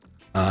 how,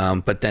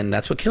 but then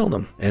that's what killed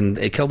him, and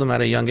it killed him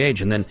at a young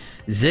age. And then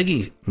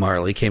Ziggy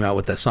Marley came out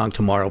with that song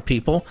 "Tomorrow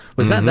People."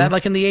 Was that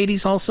like in the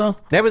 80s also?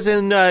 That was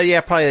in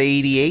probably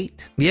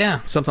 88. Yeah,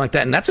 something like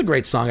that. And that's a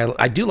great song.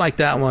 I do like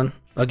that one.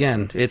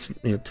 Again, it's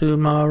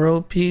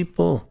Tomorrow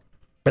People.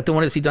 But then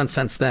what has he done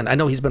since then? I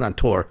know he's been on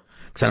tour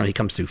because I know he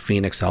comes through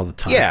Phoenix all the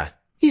time. Yeah,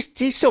 he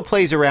still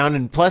plays around.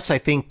 And plus, I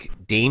think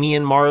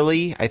Damian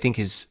Marley,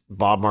 is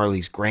Bob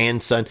Marley's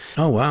grandson.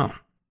 Oh, wow.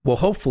 Well,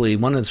 hopefully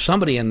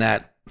somebody in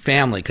that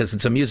family, because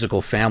it's a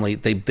musical family,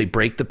 they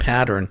break the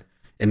pattern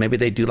and maybe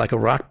they do like a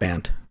rock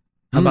band.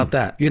 How about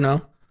that?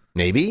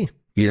 Maybe.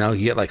 You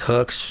get like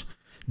Hooks,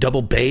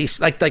 double bass.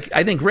 Like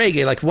I think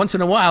reggae, like once in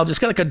a while, just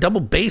got like a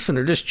double bass in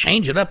there, just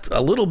change it up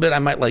a little bit. I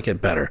might like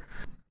it better.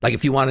 Like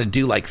if you want to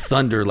do like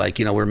thunder, like,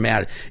 you know, we're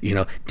mad, you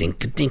know,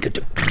 dinka dinka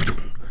dinka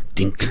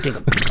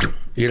dinka,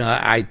 you know,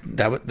 I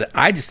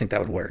just think that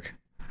would work.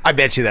 I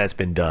bet you that's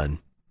been done.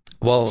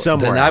 Well,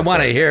 somewhere then I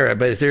want to hear it.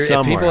 But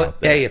if people,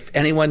 hey, if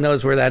anyone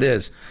knows where that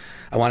is,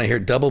 I want to hear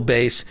double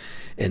bass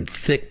and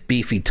thick,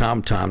 beefy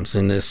tom-toms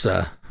in this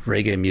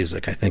reggae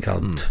music. I think I'll.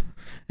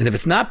 And if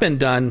it's not been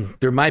done,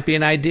 there might be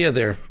an idea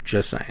there.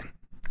 Just saying.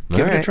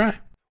 Give it a try.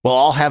 Well,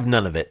 I'll have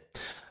none of it.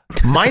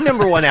 My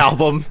number one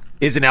album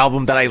is an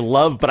album that I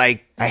love, but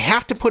I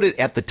have to put it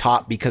at the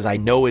top because I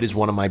know it is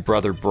one of my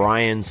brother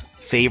Brian's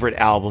favorite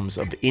albums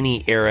of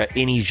any era,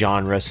 any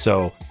genre.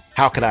 So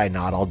how could I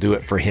not? I'll do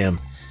it for him.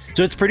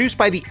 So it's produced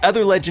by the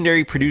other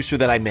legendary producer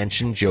that I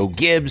mentioned, Joe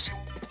Gibbs.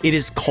 It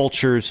is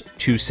Culture's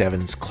Two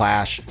Sevens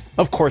Clash.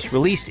 Of course,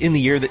 released in the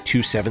year that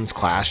Two Sevens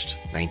clashed,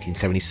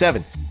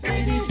 1977.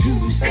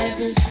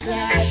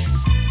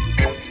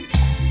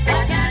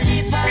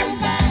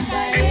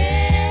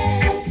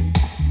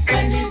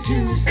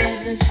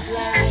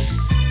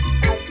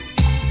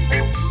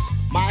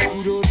 My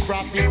good old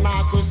prophet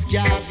Marcus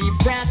Garvey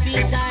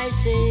prophesy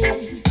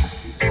say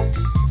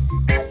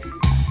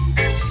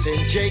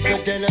St.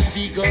 Jacob de la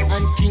Vigo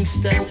and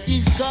Kingston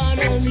is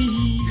gonna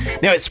meet.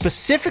 Now, it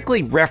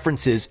specifically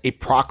references a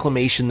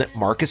proclamation that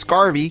Marcus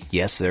Garvey,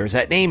 yes, there's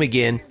that name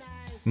again,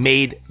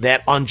 made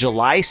that on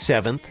July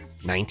 7th,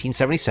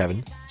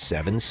 1977,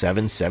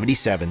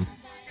 7777,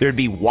 there'd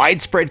be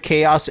widespread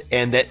chaos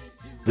and that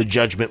the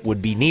judgment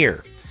would be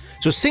near.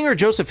 So singer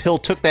Joseph Hill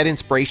took that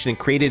inspiration and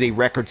created a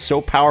record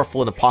so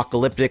powerful and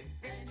apocalyptic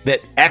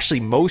that actually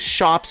most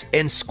shops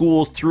and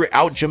schools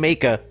throughout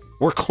Jamaica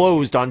were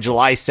closed on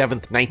July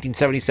 7th,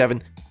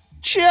 1977,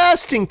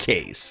 just in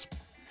case.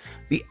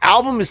 The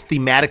album is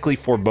thematically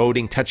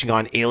foreboding, touching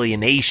on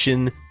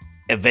alienation,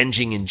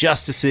 avenging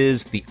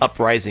injustices, the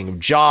uprising of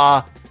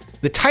Jah.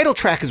 The title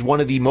track is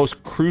one of the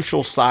most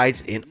crucial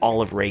sides in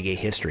all of reggae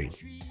history.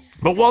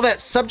 But while that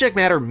subject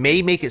matter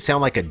may make it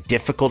sound like a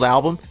difficult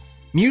album,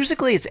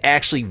 musically it's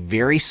actually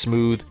very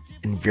smooth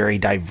and very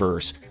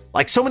diverse.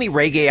 Like so many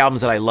reggae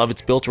albums that I love,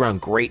 it's built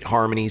around great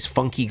harmonies,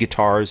 funky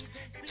guitars,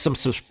 some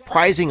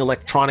surprising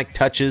electronic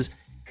touches,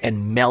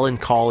 and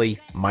melancholy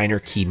minor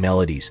key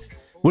melodies.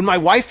 When my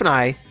wife and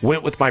I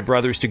went with my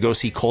brothers to go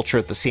see Culture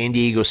at the San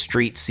Diego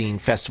Street Scene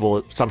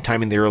Festival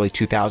sometime in the early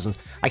 2000s,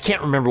 I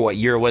can't remember what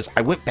year it was.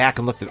 I went back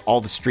and looked at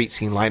all the street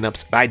scene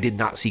lineups, and I did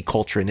not see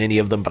Culture in any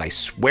of them, but I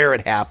swear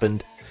it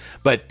happened.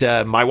 But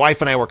my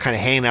wife and I were kind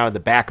of hanging out at the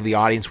back of the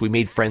audience. We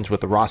made friends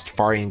with the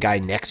Rastafarian guy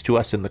next to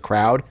us in the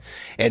crowd.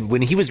 And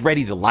when he was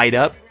ready to light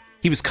up,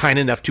 he was kind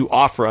enough to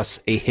offer us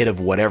a hit of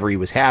whatever he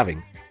was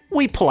having.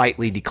 We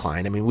politely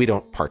declined. I mean, we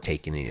don't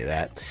partake in any of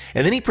that.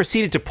 And then he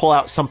proceeded to pull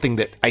out something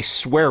that I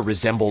swear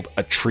resembled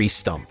a tree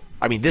stump.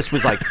 I mean, this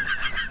was like,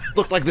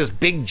 looked like this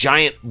big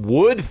giant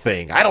wood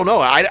thing. I don't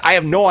know. I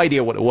have no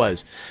idea what it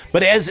was.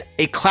 But as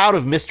a cloud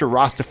of Mr.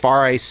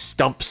 Rastafari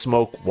stump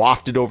smoke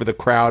wafted over the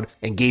crowd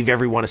and gave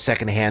everyone a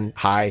secondhand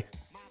high,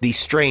 the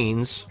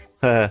strains,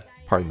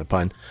 pardon the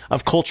pun,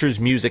 of Culture's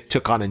music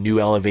took on a new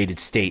elevated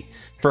state.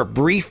 For a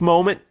brief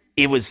moment,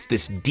 it was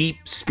this deep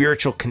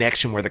spiritual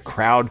connection where the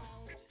crowd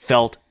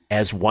felt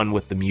as one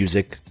with the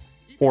music,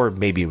 or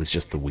maybe it was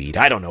just the weed.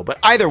 I don't know. But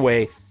either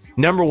way,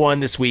 number one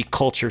this week,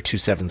 Culture 2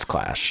 Sevens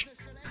Clash.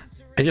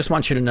 I just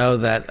want you to know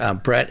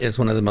that Brett is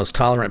one of the most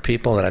tolerant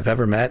people that I've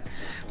ever met.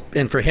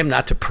 And for him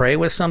not to pray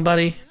with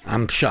somebody,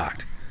 I'm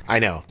shocked. I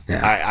know.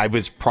 Yeah. I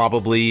was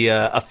probably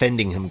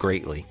offending him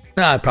greatly.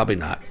 No, probably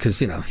not, because,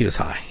 you know, he was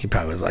high. He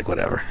probably was like,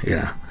 whatever, you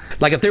know.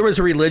 Like if there was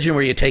a religion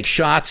where you take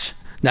shots,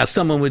 now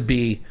someone would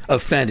be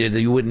offended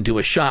that you wouldn't do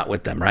a shot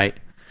with them, right?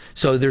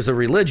 So there's a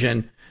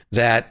religion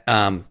that,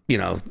 you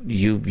know,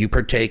 you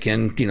partake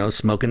in, you know,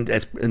 smoking.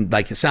 And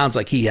like, it sounds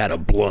like he had a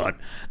blunt,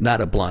 not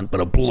a blunt, but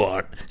a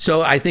blunt.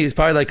 So I think he's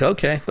probably like,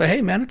 okay, well,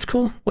 hey man, it's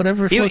cool.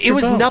 Whatever. It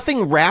was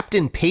nothing wrapped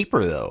in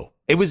paper though.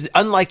 It was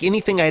unlike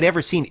anything I'd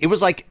ever seen. It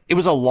was like, it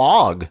was a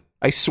log.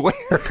 I swear.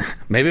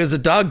 Maybe it was a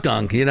dog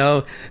dung, you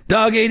know,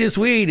 dog ate his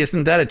weed.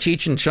 Isn't that a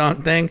Cheech and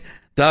Chong thing?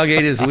 Dog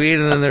ate his weed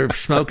and then they're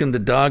smoking the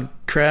dog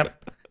crap.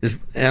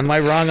 Am I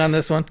wrong on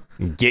this one?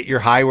 Get your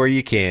high where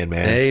you can,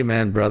 man.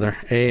 Amen, brother.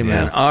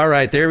 Amen. Yeah. All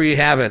right, there we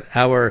have it.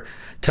 Our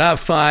top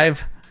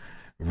 5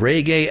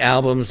 reggae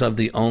albums of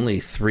the Only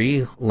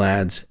Three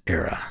Lads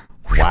era.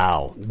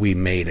 Wow. We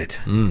made it.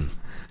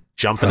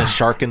 Jumping a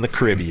shark in the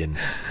Caribbean.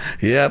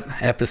 Yep.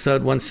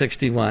 Episode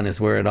 161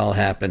 is where it all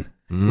happened.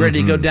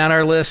 Ready to go down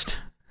our list?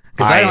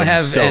 Because I don't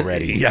have so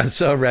ready. Yeah,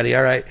 so ready.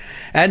 All right.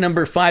 At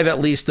number 5, at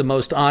least the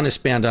most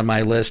honest band on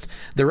my list,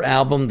 their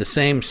album, the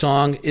same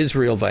song,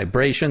 Israel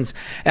Vibrations.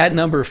 At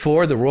number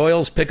 4, the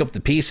Royals, Pick Up the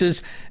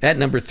Pieces. At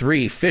number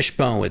 3,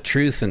 Fishbone with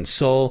Truth and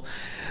Soul.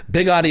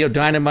 Big Audio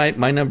Dynamite,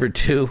 my number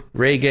 2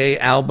 reggae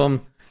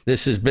album.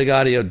 This is Big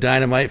Audio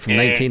Dynamite from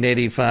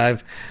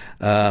 1985.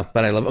 But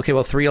I love, okay,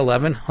 well,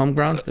 311,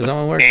 Homegrown. Does that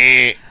one work?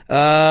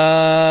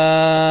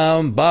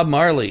 Bob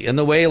Marley and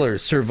the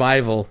Wailers,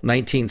 Survival,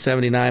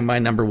 1979, my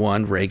number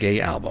 1 reggae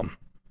album.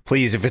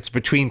 Please, if it's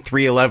between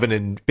 311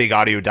 and Big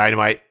Audio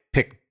Dynamite,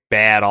 pick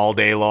Bad all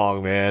day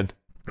long, man.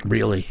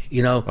 Really?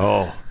 You know?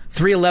 Oh.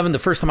 311, the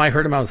first time I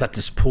heard him, I was at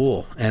this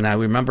pool, and I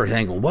remember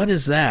thinking, what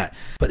is that?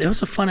 But it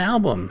was a fun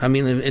album. I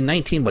mean, in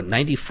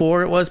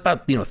 94 it was,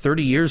 about,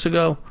 30 years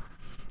ago.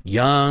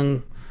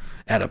 Young,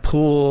 at a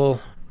pool,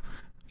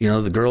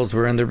 the girls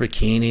were in their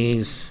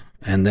bikinis,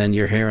 and then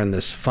you're hearing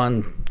this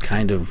fun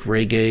kind of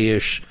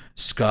reggae-ish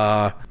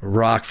ska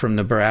rock from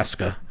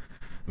Nebraska.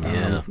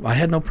 Yeah. I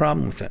had no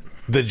problem with it.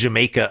 The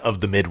Jamaica of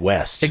the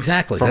Midwest.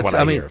 Exactly. From what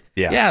I hear.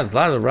 Yeah, a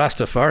lot of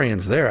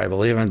Rastafarians there, I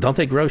believe. And don't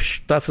they grow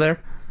stuff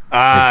there?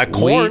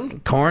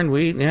 Corn.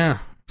 Wheat, yeah.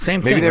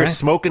 Same thing, Maybe they're right?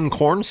 smoking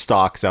corn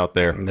stalks out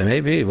there. They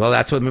may be. Well,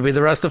 that's what maybe the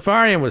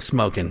Rastafarian was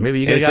smoking. Maybe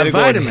you got Instead of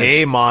vitamins. going,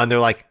 hey, man, they're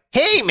like,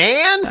 hey,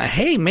 man.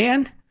 Hey,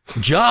 man.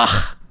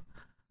 Jah.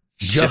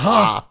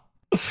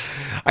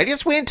 I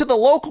just went to the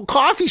local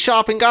coffee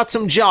shop and got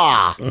some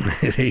jah.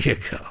 There you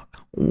go.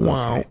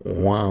 Wow.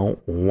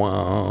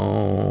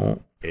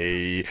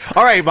 Hey.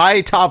 All right, my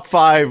top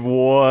 5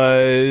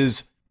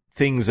 was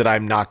things that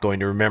I'm not going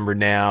to remember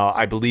now.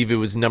 I believe it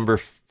was number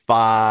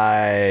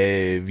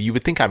 5. You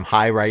would think I'm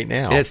high right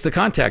now. It's the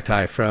Contact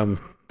High from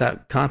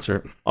that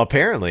concert.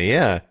 Apparently,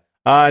 yeah.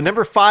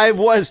 Number 5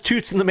 was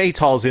Toots and the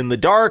Maytals in the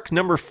Dark.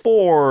 Number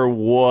 4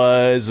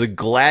 was the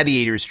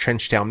Gladiators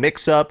Trenchtown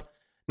Mix-Up.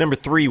 Number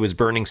 3 was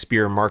Burning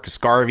Spear and Marcus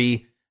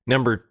Garvey.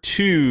 Number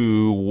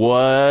 2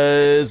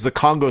 was the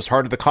Congos,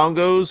 Heart of the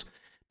Congos.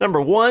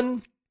 Number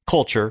 1,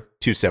 Culture,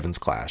 2/7's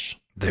Clash.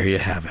 There you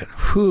have it.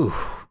 Whew.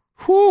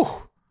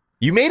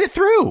 You made it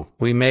through.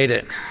 We made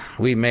it.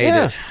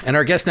 it. And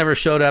our guest never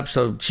showed up,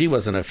 so she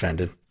wasn't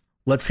offended.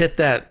 Let's hit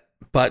that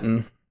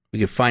button. We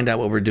can find out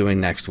what we're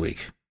doing next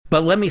week.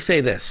 But let me say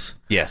this.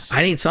 Yes.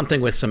 I need something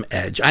with some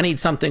edge. I need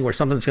something where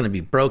something's going to be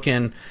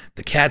broken,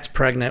 the cat's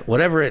pregnant,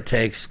 whatever it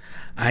takes.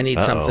 I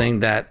need something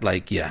that,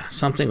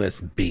 something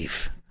with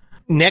beef.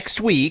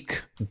 Next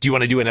week, do you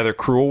want to do another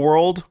Cruel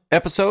World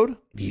episode?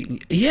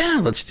 Yeah,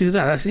 let's do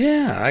that.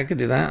 I could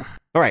do that.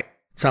 All right.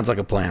 Sounds like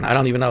a plan. I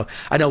don't even know.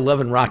 I know Love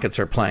and Rockets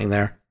are playing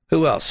there.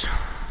 Who else?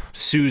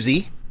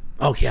 Susie.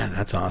 Oh, yeah,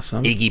 that's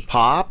awesome. Iggy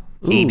Pop,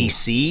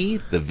 ABC,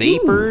 The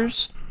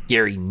Vapors,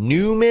 Gary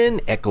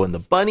Newman, Echo and the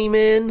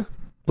Bunnymen.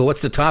 Well,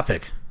 what's the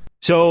topic?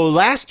 So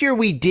last year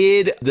we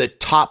did the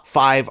top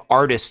 5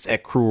 artists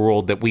at Cruel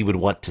World that we would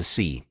want to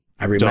see.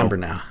 I remember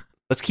now.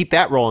 Let's keep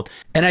that rolling.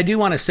 And I do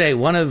want to say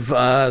one of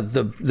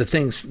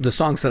the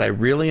songs that I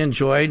really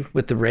enjoyed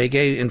with the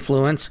reggae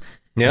influence,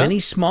 Minnie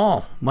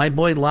Small, My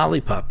Boy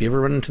Lollipop. You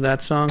ever run into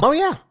that song? Oh,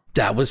 yeah.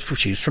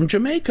 She's from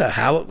Jamaica.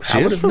 How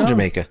she would is have known?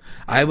 Jamaica.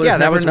 I would have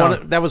never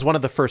known. That was one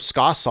of the first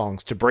ska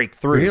songs to break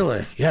through.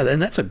 Really? Yeah,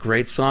 and that's a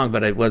great song,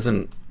 but it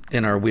wasn't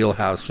in our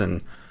wheelhouse,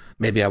 and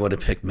maybe I would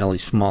have picked Millie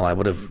Small. I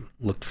would have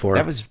looked for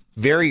That was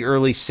very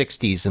early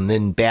 60s, and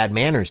then Bad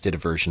Manners did a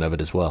version of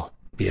it as well.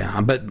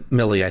 Yeah, but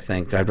Millie, I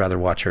think I'd rather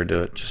watch her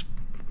do it, just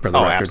for the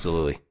record.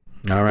 Absolutely.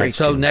 All right, Great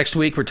so tune. next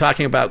week we're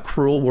talking about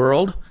Cruel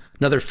World,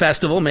 another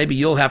festival. Maybe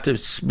you'll have to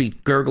be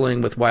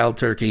gurgling with Wild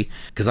Turkey,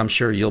 because I'm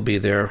sure you'll be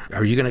there.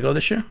 Are you going to go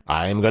this year?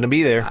 I am going to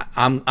be there.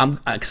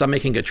 Because I'm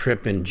making a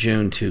trip in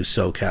June to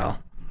SoCal,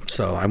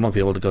 so I won't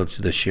be able to go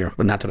to this year.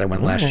 But not that I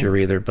went last year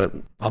either, but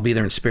I'll be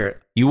there in spirit.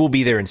 You will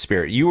be there in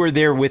spirit. You are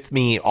there with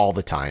me all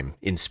the time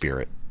in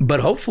spirit.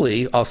 But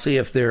hopefully I'll see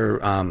if they're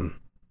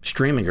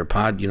streaming or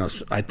pod.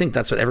 I think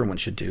that's what everyone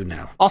should do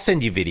now. I'll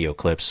send you video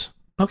clips.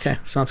 Okay,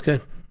 sounds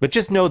good. But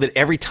just know that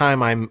every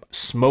time I'm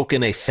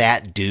smoking a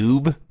fat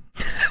doob,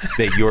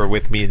 that you're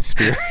with me in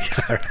spirit.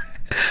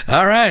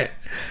 All right.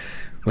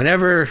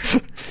 Whenever.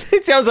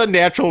 It sounds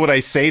unnatural when I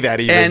say that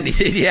even. And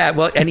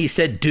and he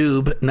said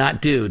doob,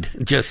 not dude.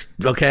 Just,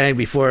 okay,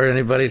 before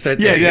anybody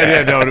starts.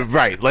 Yeah, no,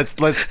 right. Let's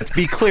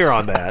be clear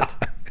on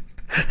that.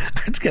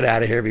 Let's get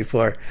out of here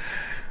before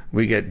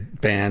we get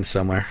banned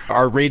somewhere.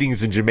 Our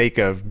ratings in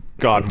Jamaica have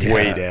gone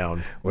way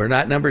down. We're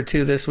not number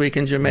 2 this week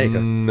in Jamaica.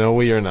 No,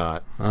 we are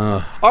not.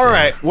 All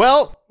right.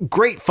 Well,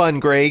 great fun,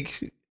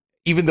 Greg.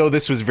 Even though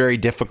this was very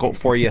difficult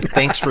for you,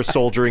 thanks for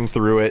soldiering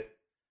through it.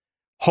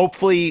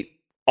 Hopefully,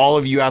 all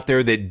of you out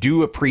there that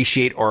do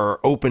appreciate or are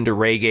open to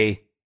reggae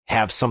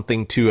have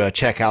something to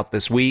check out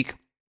this week.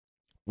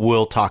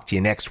 We'll talk to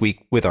you next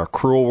week with our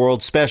Cruel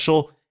World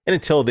special. And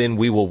until then,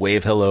 we will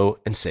wave hello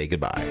and say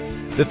goodbye.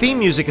 The theme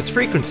music is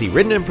Frequency,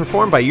 written and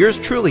performed by yours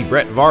truly,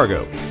 Brett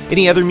Vargo.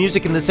 Any other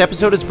music in this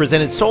episode is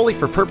presented solely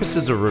for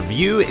purposes of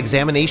review,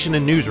 examination,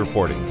 and news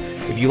reporting.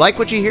 If you like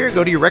what you hear,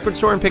 go to your record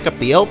store and pick up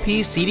the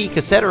LP, CD,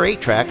 cassette, or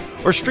 8-track,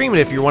 or stream it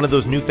if you're one of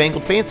those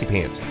newfangled fancy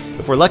pants.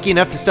 If we're lucky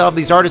enough to still have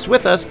these artists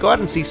with us, go out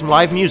and see some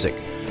live music.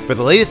 For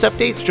the latest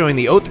updates, join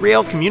the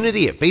O3L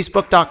community at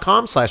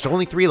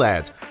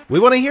facebook.com/only3lads. We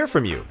want to hear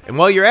from you. And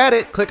while you're at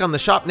it, click on the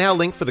Shop Now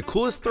link for the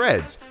coolest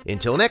threads.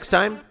 Until next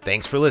time,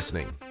 thanks for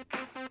listening.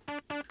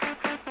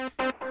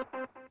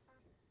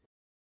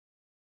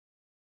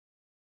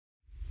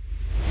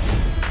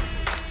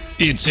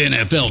 It's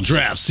NFL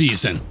draft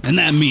season, and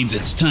that means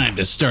it's time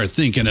to start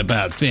thinking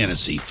about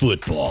fantasy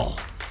football.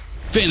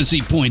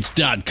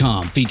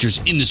 FantasyPoints.com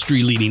features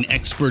industry-leading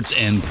experts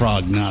and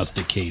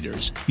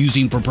prognosticators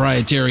using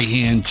proprietary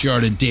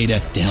hand-charted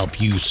data to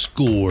help you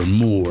score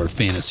more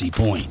fantasy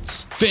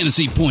points.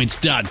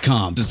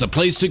 FantasyPoints.com is the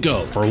place to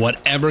go for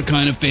whatever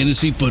kind of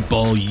fantasy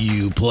football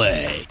you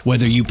play.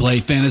 Whether you play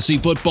fantasy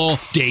football,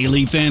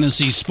 daily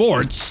fantasy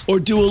sports, or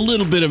do a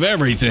little bit of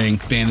everything,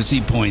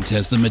 Fantasy Points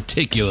has the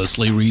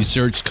meticulously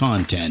researched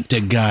content to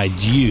guide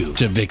you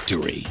to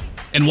victory.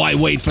 And why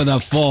wait for the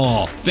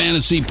fall?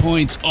 Fantasy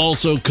Points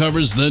also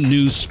covers the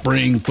new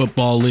spring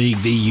football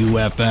league, the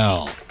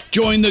UFL.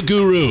 Join the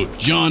guru,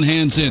 John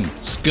Hansen,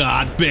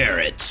 Scott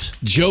Barrett,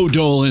 Joe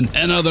Dolan,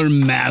 and other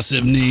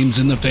massive names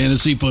in the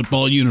fantasy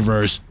football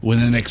universe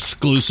with an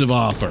exclusive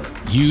offer.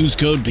 Use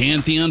code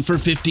Pantheon for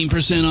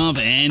 15% off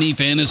any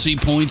Fantasy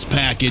Points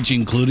package,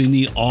 including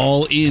the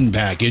all-in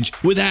package,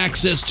 with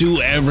access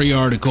to every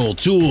article,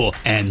 tool,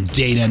 and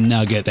data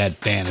nugget that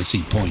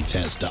Fantasy Points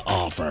has to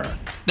offer.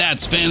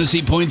 That's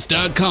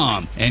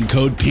FantasyPoints.com and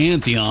code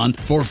Pantheon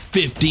for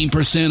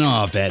 15%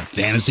 off at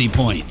Fantasy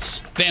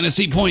Points.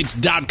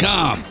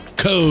 FantasyPoints.com,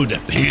 code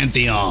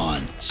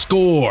Pantheon.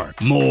 Score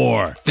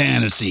more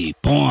fantasy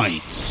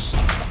points.